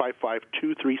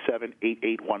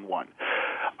 855-237-8811.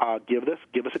 Give us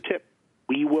a tip.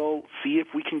 We will see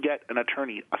if we can get an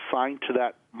attorney assigned to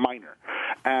that minor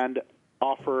and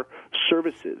offer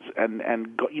services. And a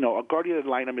guardian ad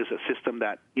litem is a system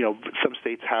that, some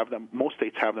states have them, most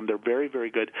states have them. They're very,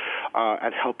 very good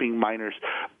at helping minors.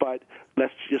 But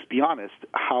let's just be honest,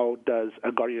 how does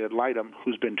a guardian ad litem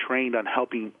who's been trained on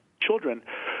helping children,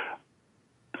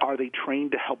 are they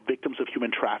trained to help victims of human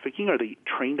trafficking? Are they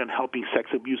trained on helping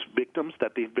sex abuse victims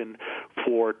that they've been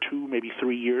for 2, maybe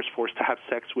 3 years forced to have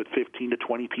sex with 15 to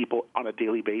 20 people on a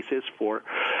daily basis for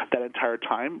that entire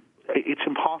time? It's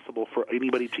impossible for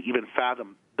anybody to even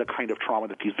fathom the kind of trauma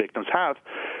that these victims have,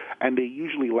 and they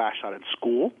usually lash out in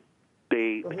school.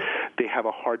 They have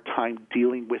a hard time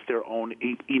dealing with their own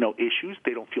issues.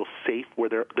 They don't feel safe where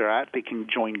they're at. They can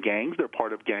join gangs. They're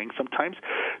part of gangs sometimes.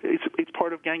 It's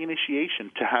part of gang initiation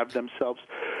to have themselves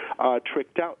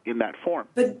tricked out in that form.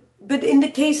 But in the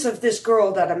case of this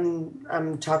girl that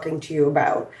I'm talking to you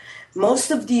about,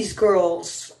 most of these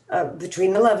girls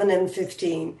between 11 and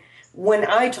 15, when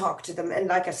I talk to them, and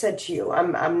like I said to you,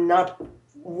 I'm not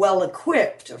well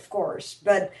equipped, of course,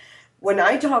 but when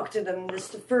I talk to them, this is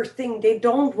the first thing, they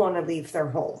don't want to leave their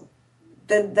home.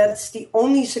 That's the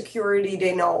only security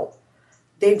they know.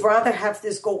 They'd rather have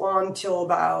this go on till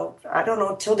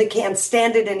till they can't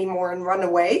stand it anymore and run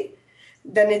away.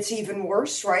 Then it's even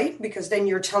worse, right? Because then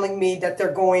you're telling me that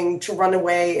they're going to run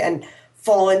away and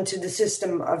fall into the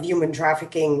system of human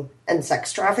trafficking and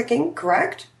sex trafficking,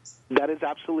 correct? That is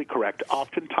absolutely correct.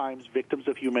 Oftentimes, victims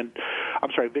of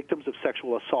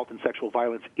sexual assault and sexual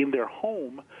violence in their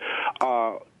home,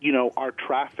 are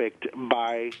trafficked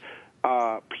by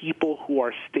people who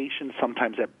are stationed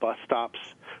sometimes at bus stops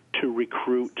to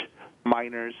recruit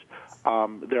minors.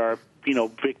 There are,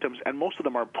 victims, and most of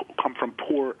them come from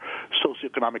poor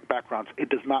socioeconomic backgrounds. It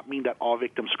does not mean that all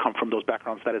victims come from those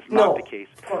backgrounds. That is not the case.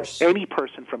 Of course. Any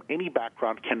person from any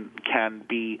background can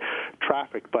be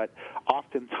trafficked, but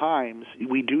oftentimes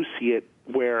we do see it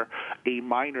where a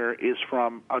minor is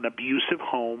from an abusive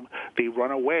home, they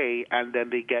run away, and then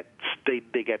they get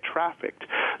trafficked.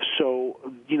 So,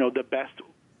 the best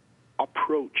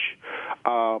approach,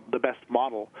 the best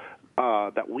model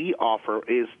that we offer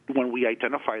is when we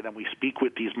identify them, we speak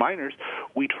with these minors,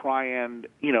 we try and,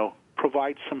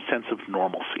 provide some sense of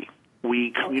normalcy.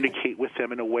 We communicate with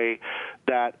them in a way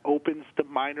that opens the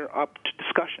minor up to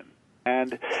discussion.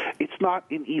 And it's not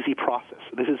an easy process.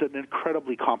 This is an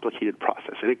incredibly complicated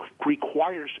process. It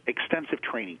requires extensive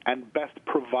training, and BEST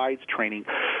provides training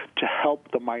to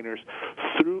help the minors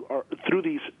through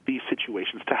these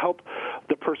situations, to help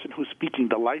the person who's speaking,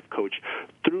 the life coach,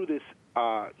 through this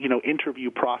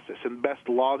interview process, and BEST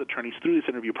laws attorneys through this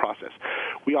interview process.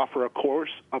 We offer a course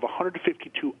of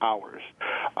 152 hours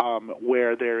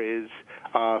where there is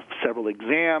several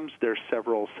exams, there's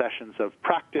several sessions of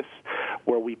practice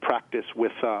where we practice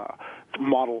with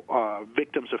model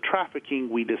victims of trafficking.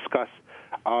 We discuss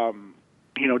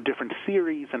different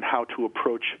theories and how to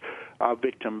approach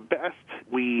victim best.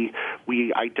 We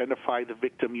identify the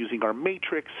victim using our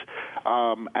matrix,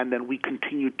 and then we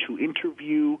continue to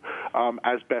interview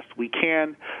as best we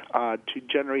can to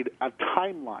generate a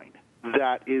timeline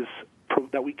that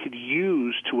we could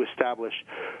use to establish,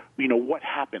 what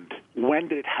happened, when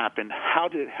did it happen, how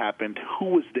did it happen, who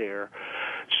was there,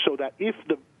 so that if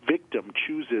the victim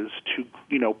chooses to,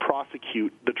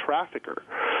 prosecute the trafficker,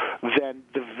 then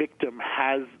the victim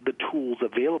has the tools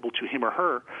available to him or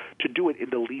her to do it in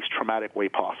the least traumatic way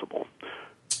possible.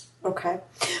 Okay.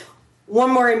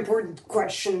 One more important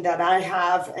question that I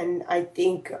have, and I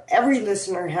think every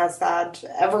listener has that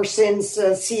ever since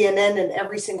CNN and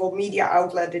every single media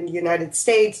outlet in the United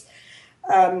States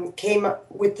came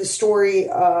up with the story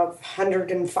of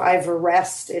 105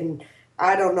 arrests in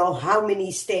I don't know how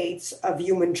many states of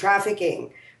human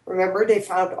trafficking. Remember, they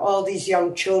found all these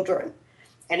young children,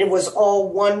 and it was all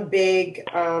one big,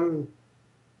 I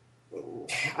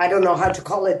don't know how to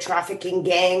call it, trafficking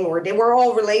gang, or they were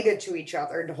all related to each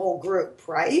other, the whole group,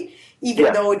 right?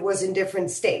 Even though it was in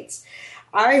different states.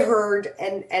 I heard,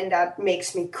 and that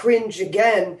makes me cringe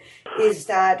again, is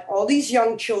that all these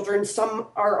young children, some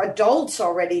are adults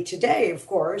already today, of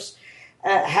course,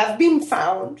 have been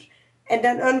found. And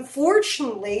then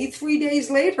unfortunately, 3 days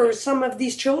later, some of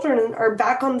these children are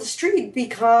back on the street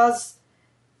because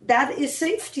that is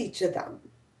safety to them.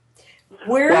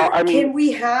 Where can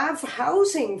we have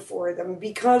housing for them?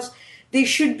 Because they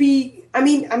should be, I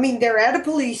mean, they're at a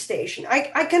police station.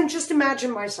 I can just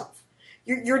imagine myself.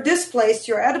 You're displaced,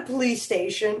 you're at a police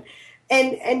station,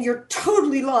 and you're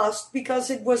totally lost because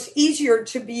it was easier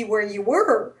to be where you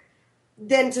were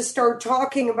than to start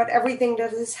talking about everything that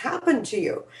has happened to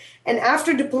you. And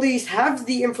after the police have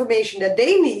the information that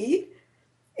they need,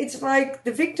 it's like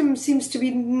the victim seems to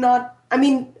be not,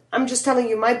 I'm just telling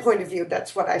you my point of view.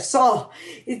 That's what I saw.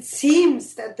 It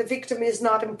seems that the victim is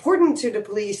not important to the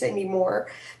police anymore,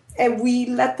 and we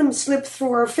let them slip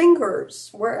through our fingers,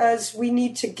 whereas we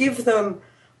need to give them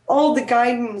all the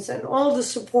guidance and all the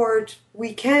support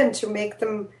we can to make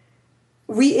them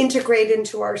reintegrate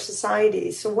into our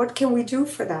society. So what can we do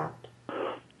for that?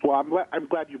 Well, I'm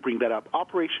glad you bring that up.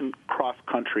 Operation Cross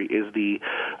Country is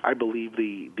I believe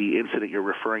the incident you're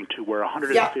referring to, where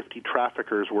 150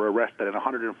 traffickers were arrested and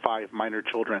 105 minor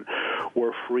children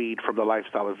were freed from the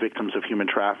lifestyle of victims of human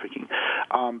trafficking.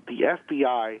 The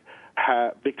FBI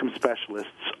victim specialists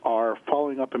are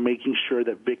following up and making sure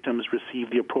that victims receive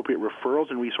the appropriate referrals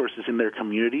and resources in their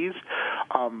communities.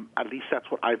 At least that's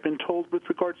what I've been told with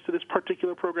regards to this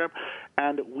particular program.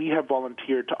 And we have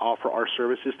volunteered to offer our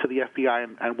services to the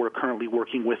FBI, and we're currently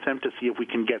working with them to see if we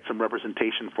can get some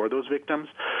representation for those victims.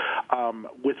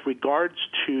 With regards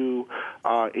to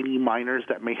any minors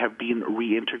that may have been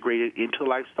reintegrated into the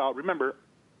lifestyle, remember,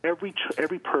 every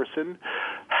person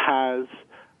has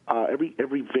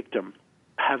every victim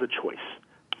has a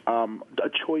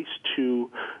choice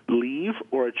to leave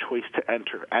or a choice to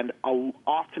enter. And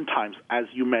oftentimes, as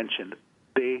you mentioned,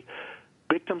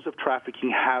 victims of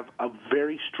trafficking have a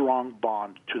very strong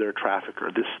bond to their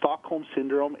trafficker. This Stockholm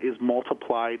Syndrome is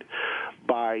multiplied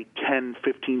by 10,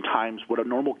 15 times what a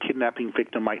normal kidnapping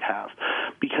victim might have,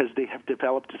 because they have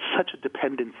developed such a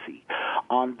dependency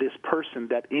on this person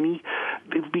that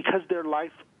because their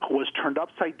life was turned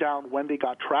upside down when they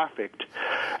got trafficked,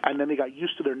 and then they got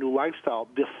used to their new lifestyle,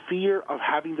 the fear of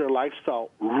having their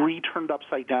lifestyle returned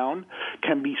upside down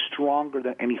can be stronger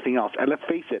than anything else. And let's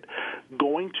face it,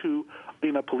 going to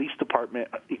in a police department,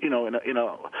 in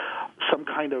some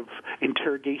kind of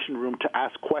interrogation room to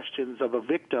ask questions of a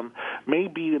victim may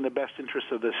be in the best interest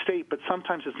of the state, but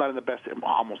sometimes it's not in the best,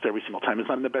 almost every single time, it's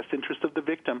not in the best interest of the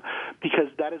victim,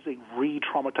 because that is a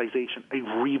re-traumatization, a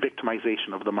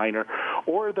re-victimization of the minor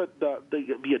or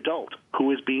the adult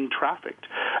who is being trafficked.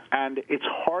 And it's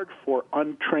hard for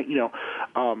untrained,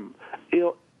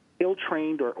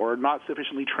 ill-trained or not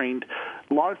sufficiently trained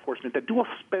law enforcement that do a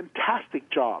fantastic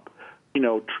job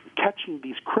catching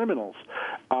these criminals.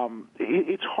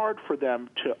 It's hard for them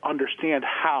to understand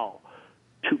how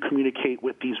to communicate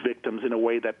with these victims in a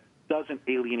way that doesn't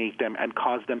alienate them and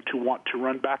cause them to want to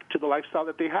run back to the lifestyle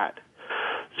that they had.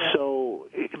 Yeah. So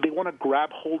they want to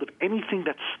grab hold of anything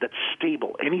that's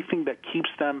stable, anything that keeps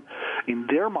them, in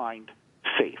their mind,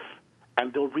 safe.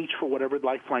 And they'll reach for whatever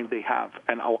lifeline they have.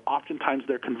 And oftentimes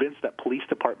they're convinced that police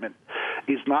department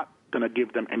is not going to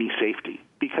give them any safety,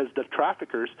 because the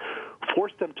traffickers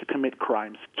force them to commit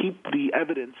crimes, keep the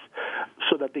evidence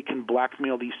so that they can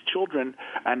blackmail these children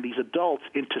and these adults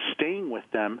into staying with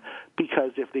them,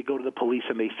 because if they go to the police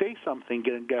and they say something,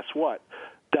 and guess what?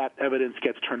 That evidence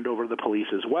gets turned over to the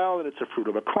police as well, and it's a fruit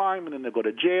of a crime, and then they go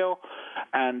to jail,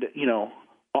 and,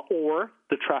 or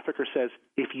the trafficker says,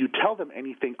 if you tell them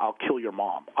anything, I'll kill your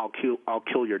mom, I'll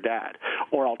kill your dad,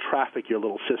 or I'll traffic your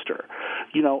little sister.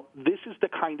 This is the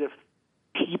kind of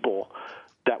people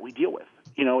that we deal with.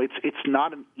 It's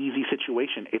not an easy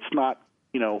situation. It's not,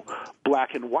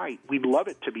 black and white. We'd love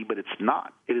it to be, but it's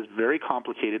not. It is very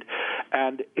complicated,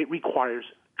 and it requires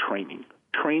training.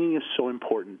 Training is so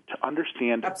important to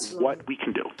understand Absolutely. What we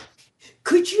can do.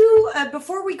 Could you,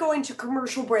 before we go into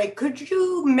commercial break, could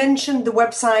you mention the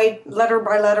website letter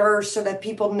by letter so that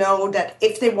people know that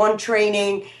if they want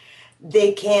training,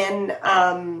 they can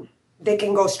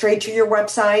go straight to your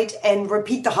website, and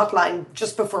repeat the hotline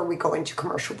just before we go into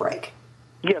commercial break?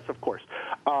 Yes, of course.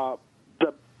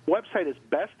 The website is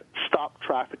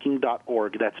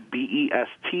beststoptrafficking.org. That's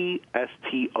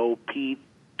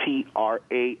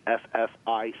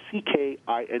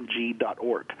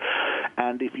BESTstoptrafficking.org.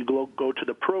 And if you go to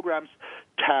the programs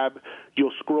tab,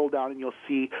 you'll scroll down and you'll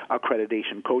see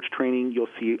accreditation coach training. You'll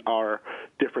see our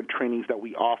different trainings that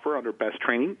we offer under BEST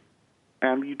training.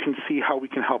 And you can see how we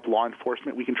can help law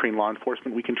enforcement. We can train law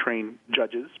enforcement. We can train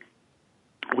judges.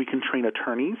 We can train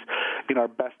attorneys in our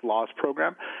Best Laws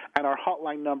program, and our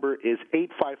hotline number is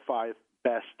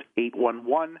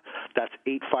 855-BEST-811. That's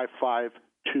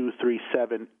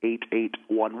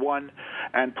 855-237-8811.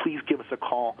 And please give us a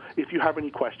call if you have any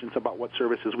questions about what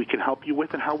services we can help you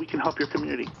with and how we can help your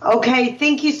community. Okay,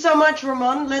 thank you so much,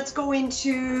 Ramon. Let's go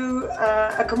into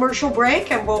a commercial break,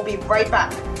 and we'll be right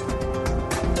back.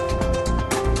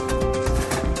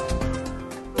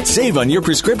 Save on your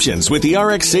prescriptions with the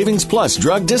RX Savings Plus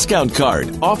drug discount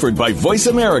card offered by Voice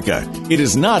America. It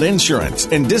is not insurance,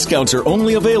 and discounts are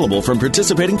only available from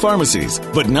participating pharmacies.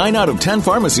 But 9 out of 10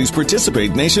 pharmacies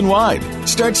participate nationwide.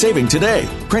 Start saving today.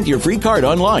 Print your free card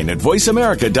online at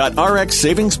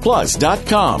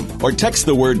voiceamerica.rxsavingsplus.com or text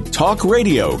the word TALK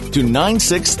RADIO to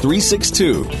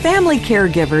 96362. Family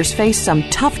caregivers face some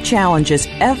tough challenges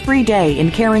every day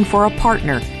in caring for a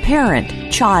partner, parent,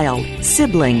 child,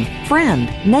 sibling, friend,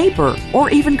 neighbor, or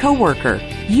even coworker.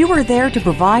 You are there to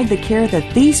provide the care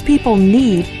that these people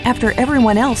need after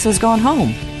everyone else has gone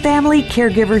home. Family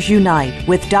Caregivers Unite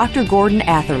with Dr. Gordon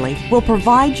Atherley will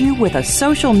provide you with a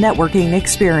social networking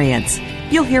experience.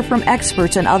 You'll hear from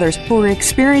experts and others who are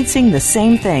experiencing the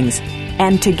same things,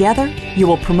 and together you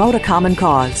will promote a common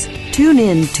cause. Tune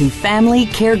in to Family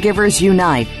Caregivers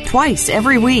Unite twice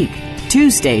every week,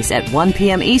 Tuesdays at 1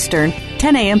 p.m. Eastern,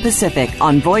 10 a.m. Pacific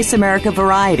on Voice America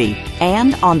Variety,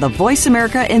 and on the Voice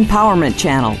America Empowerment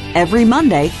Channel every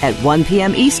Monday at 1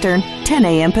 p.m. Eastern, 10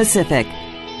 a.m. Pacific.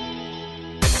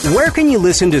 Where can you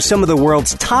listen to some of the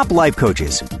world's top life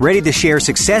coaches, ready to share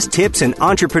success tips and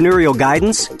entrepreneurial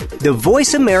guidance? The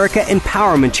Voice America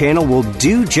Empowerment Channel will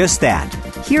do just that.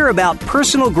 Hear about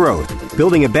personal growth,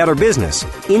 building a better business,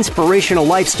 inspirational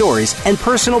life stories, and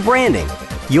personal branding.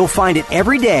 You'll find it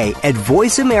every day at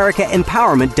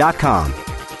voiceamericaempowerment.com.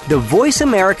 The Voice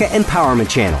America Empowerment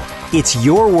Channel. It's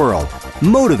your world.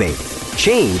 Motivate,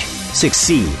 change,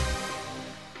 succeed.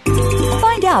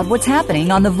 Find out what's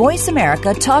happening on the Voice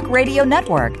America Talk Radio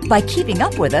Network by keeping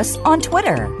up with us on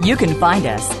Twitter. You can find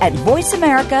us at Voice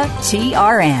America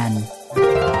TRN.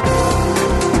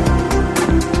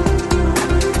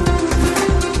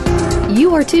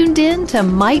 You are tuned in to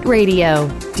Might Radio.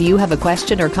 Do you have a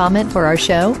question or comment for our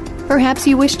show? Perhaps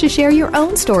you wish to share your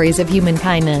own stories of human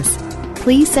kindness.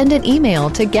 Please send an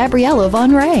email to Gabriella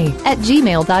Von Ray at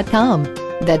gmail.com.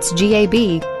 That's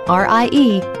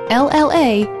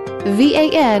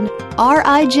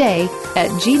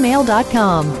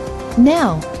GabriellavaNRij@gmail.com.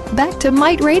 Now, back to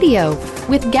Might Radio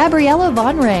with Gabriella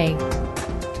Von Ray.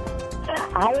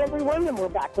 Hi, everyone, and we're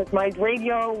back with Might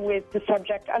Radio with the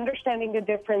subject, Understanding the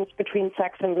Difference Between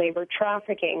Sex and Labor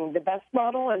Trafficking, the best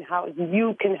model and how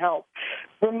you can help.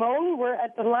 Ramon, we're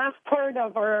at the last part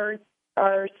of our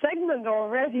segment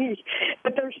already,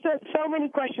 but there's so many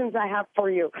questions I have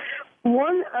for you.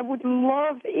 One, I would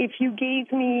love if you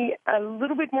gave me a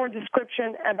little bit more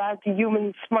description about the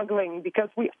human smuggling, because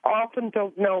we often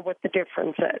don't know what the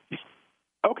difference is.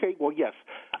 Okay, well, yes.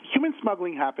 Human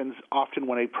smuggling happens often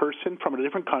when a person from a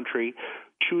different country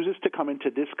chooses to come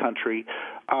into this country,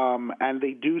 and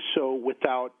they do so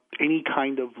without any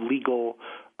kind of legal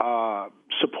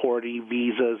support, any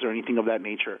visas or anything of that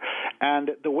nature.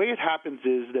 And the way it happens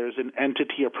is there's an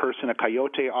entity, a person, a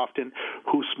coyote often,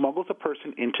 who smuggles a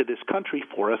person into this country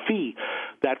for a fee.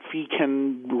 That fee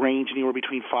can range anywhere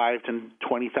between $5,000 to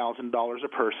 $20,000 a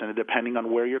person, depending on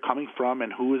where you're coming from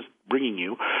and who is bringing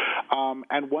you.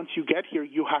 And once you get here,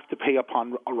 you have to pay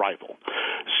upon arrival.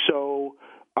 So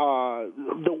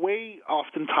the way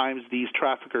oftentimes these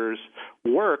traffickers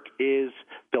work is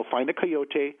they'll find a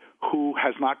coyote who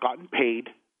has not gotten paid.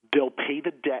 They'll pay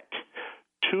the debt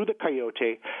to the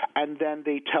coyote, and then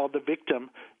they tell the victim,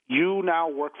 you now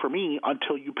work for me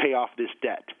until you pay off this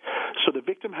debt. So the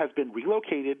victim has been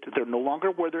relocated. They're no longer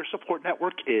where their support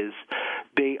network is.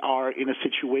 They are in a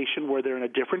situation where they're in a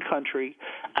different country,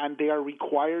 and they are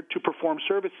required to perform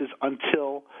services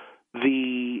until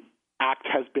the act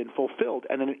has been fulfilled.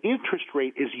 And an interest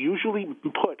rate is usually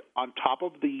put on top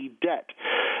of the debt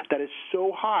that is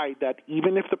so high that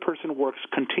even if the person works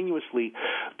continuously,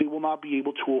 they will not be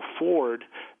able to afford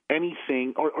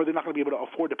anything, or they're not going to be able to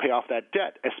afford to pay off that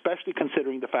debt, especially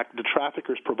considering the fact that the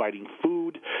trafficker is providing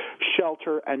food,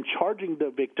 shelter, and charging the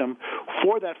victim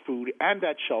for that food and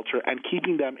that shelter and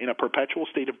keeping them in a perpetual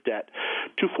state of debt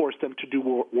to force them to do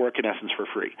work, in essence, for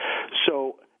free.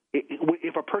 So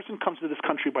if a person comes to this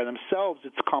country by themselves,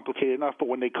 it's complicated enough, but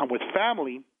when they come with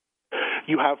family,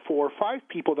 you have 4 or 5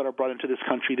 people that are brought into this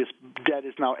country. This debt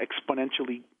is now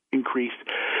exponentially increased.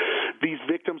 These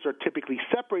victims are typically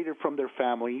separated from their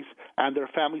families, and their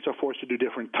families are forced to do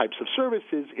different types of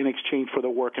services in exchange for the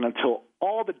work, and until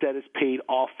all the debt is paid,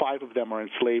 all 5 of them are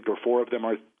enslaved or 4 of them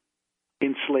are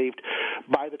enslaved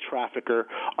by the trafficker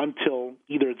until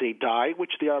either they die,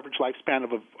 which the average lifespan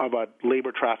of a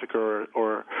labor trafficker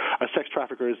or a sex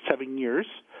trafficker is 7 years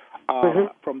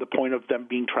from the point of them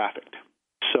being trafficked.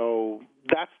 So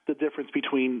that's the difference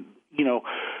between,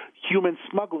 human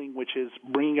smuggling, which is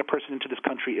bringing a person into this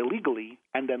country illegally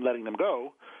and then letting them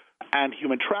go, and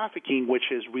human trafficking,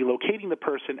 which is relocating the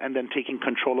person and then taking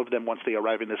control of them once they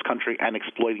arrive in this country and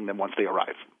exploiting them once they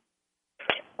arrive.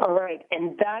 All right,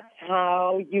 and that's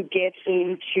how you get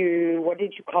into, what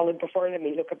did you call it before? Let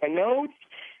me look at my notes.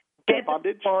 Debt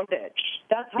bondage.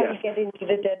 That's how you get into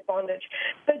the debt bondage.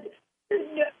 But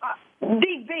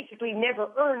they basically never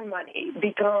earn money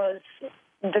because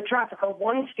the trafficker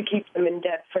wants to keep them in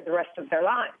debt for the rest of their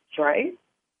lives, right?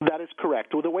 That is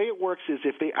correct. Well, the way it works is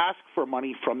if they ask for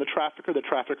money from the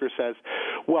trafficker says,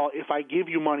 well, if I give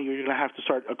you money, you're going to have to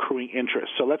start accruing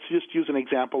interest. So let's just use an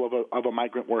example of a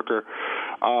migrant worker,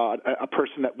 a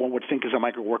person that one would think is a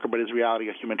migrant worker, but is in reality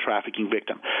a human trafficking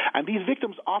victim. And these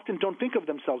victims often don't think of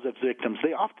themselves as victims.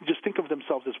 They often just think of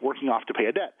themselves as working off to pay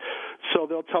a debt. So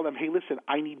they'll tell them, hey, listen,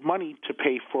 I need money to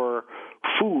pay for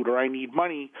food, or I need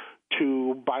money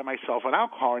to buy myself an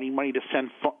alcohol, I need money to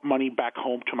send money back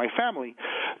home to my family.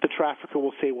 The trafficker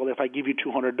will say, well, if I give you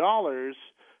 $200,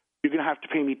 you're going to have to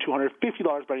pay me $250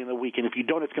 by the end of the week, and if you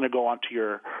don't, it's going to go onto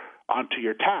your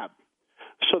tab.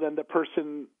 So then the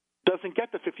person doesn't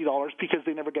get the $50 because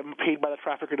they never get paid by the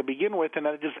trafficker to begin with, and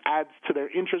then it just adds to their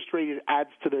interest rate, it adds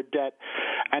to their debt,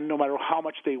 and no matter how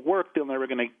much they work, they're never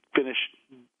going to finish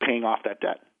paying off that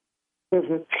debt.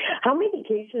 Mm-hmm. How many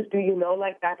cases do you know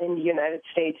like that in the United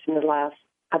States in the last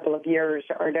couple of years?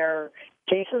 Are there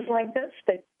cases like this?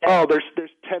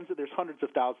 There's hundreds of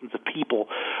thousands of people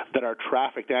that are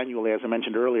trafficked annually, as I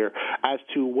mentioned earlier. As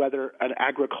to whether an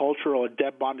agricultural or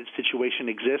debt bondage situation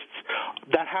exists,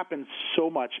 that happens so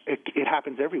much. It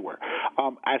happens everywhere.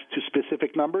 As to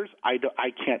specific numbers, I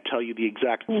can't tell you the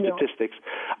exact statistics.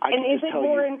 And is it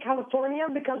more in California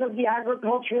because of the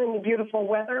agriculture and the beautiful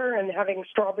weather and having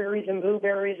strawberries and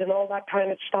blueberries and all that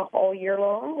kind of stuff all year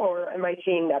long, or am I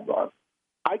seeing that wrong?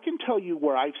 I can tell you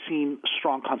where I've seen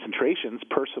strong concentrations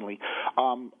personally.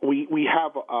 We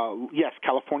have, yes,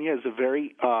 California is a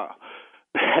very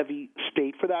heavy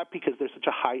state for that because there's such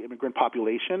a high immigrant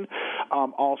population.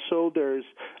 Also, there's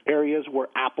areas where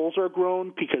apples are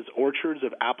grown because orchards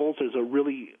of apples, there's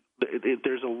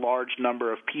a large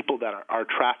number of people that are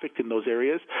trafficked in those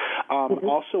areas.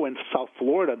 Also in South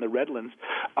Florida, in the Redlands,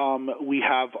 we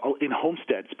have, in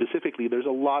Homestead specifically, there's a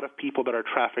lot of people that are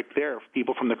trafficked there,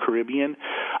 people from the Caribbean.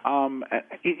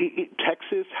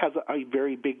 Texas has a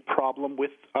very big problem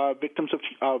with victims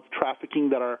of trafficking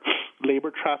that are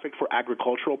labor trafficked for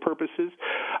agricultural purposes.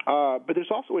 But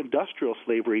there's also industrial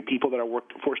slavery, people that are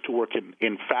forced to work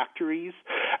in factories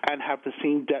and have the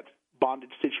same debt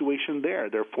bondage situation there.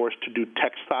 They're forced to do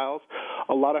textiles.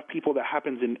 A lot of people, that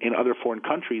happens in other foreign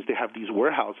countries, they have these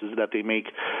warehouses that they make,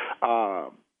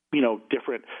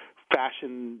 different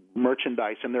fashion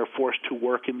merchandise, and they're forced to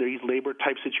work in these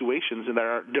labor-type situations and that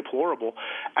are deplorable,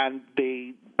 and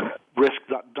they risk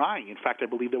dying. In fact, I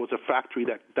believe there was a factory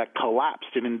that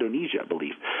collapsed in Indonesia, I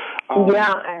believe.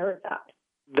 I heard that.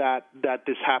 That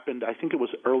this happened, I think it was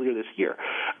earlier this year.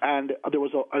 And there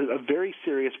was a very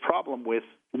serious problem with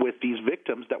these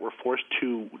victims that were forced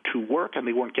to work, and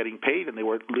they weren't getting paid, and they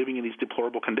were living in these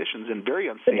deplorable conditions and very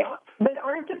unsafe. But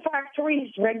aren't the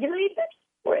factories regulated?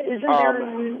 Or isn't there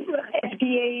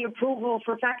FDA approval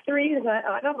for factories?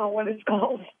 I don't know what it's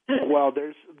called. Well,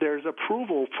 there's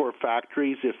approval for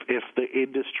factories if the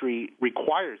industry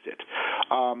requires it.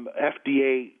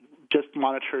 FDA just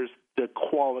monitors the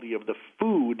quality of the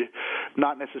food,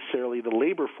 not necessarily the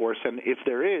labor force. And if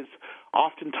there is,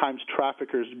 oftentimes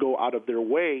traffickers go out of their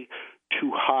way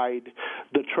to hide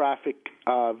the traffic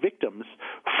victims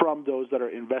from those that are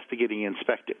investigating and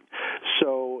inspecting.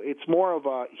 So it's more of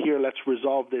a, here, let's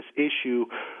resolve this issue.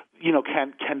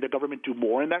 Can the government do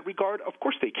more in that regard? Of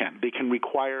course they can. They can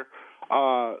require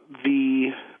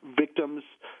the victims,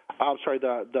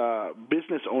 the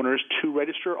business owners to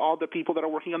register all the people that are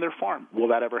working on their farm. Will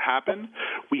that ever happen?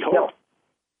 We hope. No.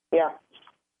 Yeah.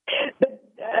 But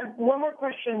one more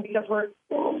question, because we're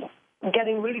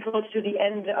getting really close to the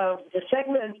end of the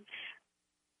segment.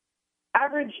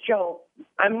 Average Joe,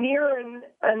 I'm near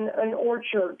an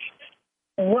orchard.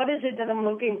 What is it that I'm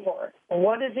looking for?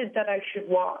 What is it that I should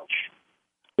watch?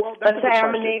 Well, let's say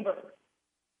I'm a neighbor.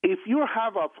 If you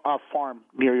have a farm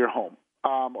near your home,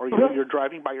 or you're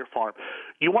driving by your farm,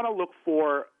 you want to look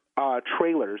for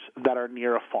trailers that are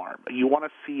near a farm. You want to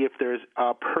see if there's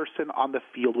a person on the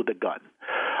field with a gun.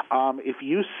 If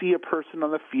you see a person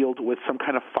on the field with some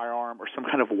kind of firearm or some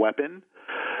kind of weapon,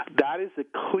 that is a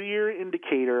clear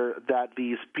indicator that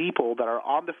these people that are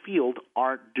on the field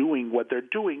aren't doing what they're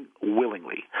doing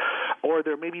willingly, or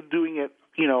they're maybe doing it,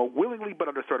 willingly but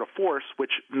under threat of force,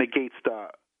 which negates the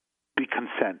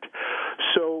consent.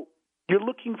 So you're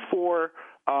looking for,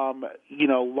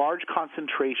 large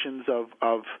concentrations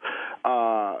of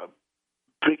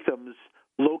victims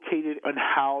located and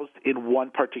housed in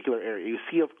one particular area. You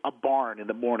see a barn in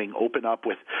the morning open up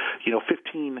with,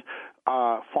 15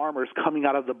 farmers coming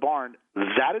out of the barn.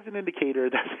 That is an indicator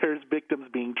that there's victims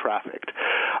being trafficked.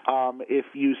 If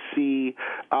you see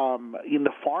in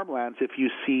the farmlands, if you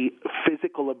see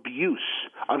physical abuse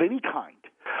of any kind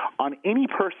on any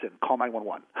person, call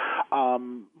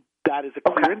 911. That is a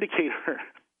clear indicator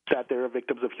that there are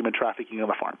victims of human trafficking on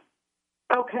the farm.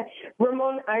 Okay.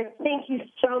 Ramon, I thank you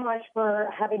so much for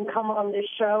having come on this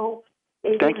show.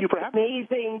 Thank you for having me.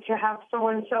 It's amazing to have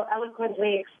someone so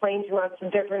eloquently explain to us the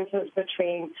differences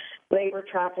between labor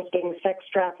trafficking, sex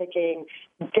trafficking,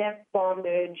 death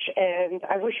bondage, and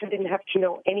I wish I didn't have to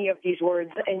know any of these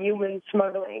words, and human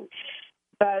smuggling.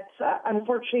 But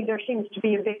unfortunately, there seems to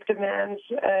be a big demand,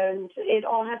 and it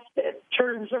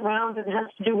turns around and has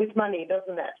to do with money,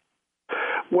 doesn't it?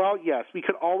 Well, yes, we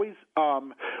could always,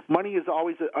 money is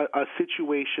always a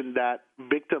situation that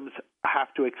victims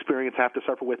have to experience, have to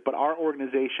suffer with, but our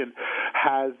organization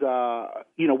has,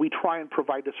 we try and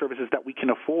provide the services that we can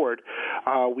afford.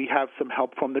 We have some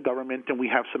help from the government, and we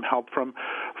have some help from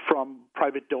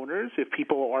private donors. If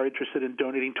people are interested in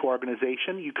donating to our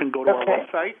organization, you can go to our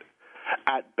website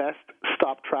at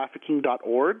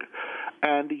beststoptrafficking.org,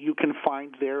 and you can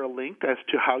find there a link as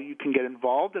to how you can get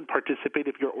involved and participate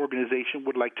if your organization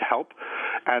would like to help.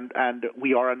 And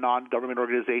we are a non-government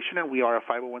organization, and we are a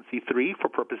 501c3 for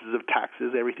purposes of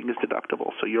taxes. Everything is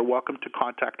deductible. So you're welcome to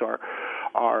contact our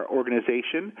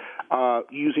organization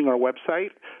using our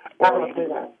website. I will do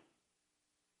that.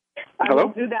 Hello? I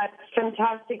will do that.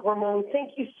 Fantastic, Ramon.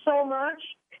 Thank you so much.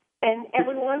 And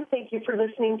everyone, thank you for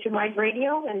listening to Mike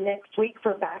Radio. And next week,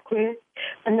 we're back with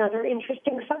another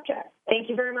interesting subject. Thank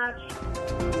you very much.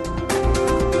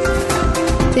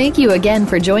 Thank you again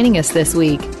for joining us this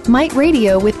week. Mite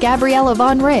Radio with Gabriella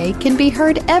Von Ray can be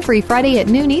heard every Friday at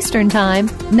noon Eastern Time,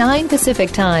 9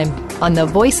 Pacific Time on the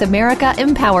Voice America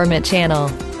Empowerment Channel.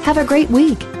 Have a great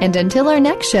week. And until our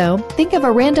next show, think of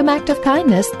a random act of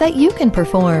kindness that you can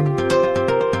perform.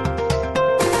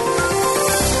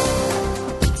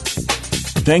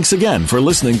 Thanks again for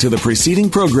listening to the preceding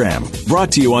program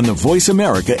brought to you on the Voice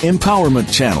America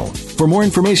Empowerment Channel. For more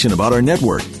information about our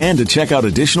network and to check out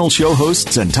additional show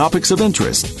hosts and topics of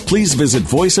interest, please visit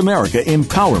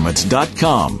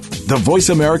voiceamericaempowerment.com. The Voice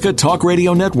America Talk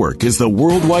Radio Network is the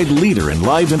worldwide leader in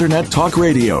live Internet talk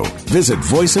radio. Visit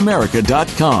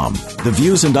voiceamerica.com. The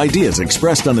views and ideas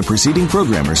expressed on the preceding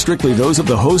program are strictly those of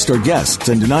the host or guests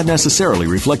and do not necessarily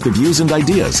reflect the views and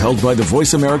ideas held by the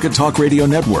Voice America Talk Radio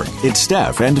Network, its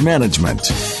staff, and management.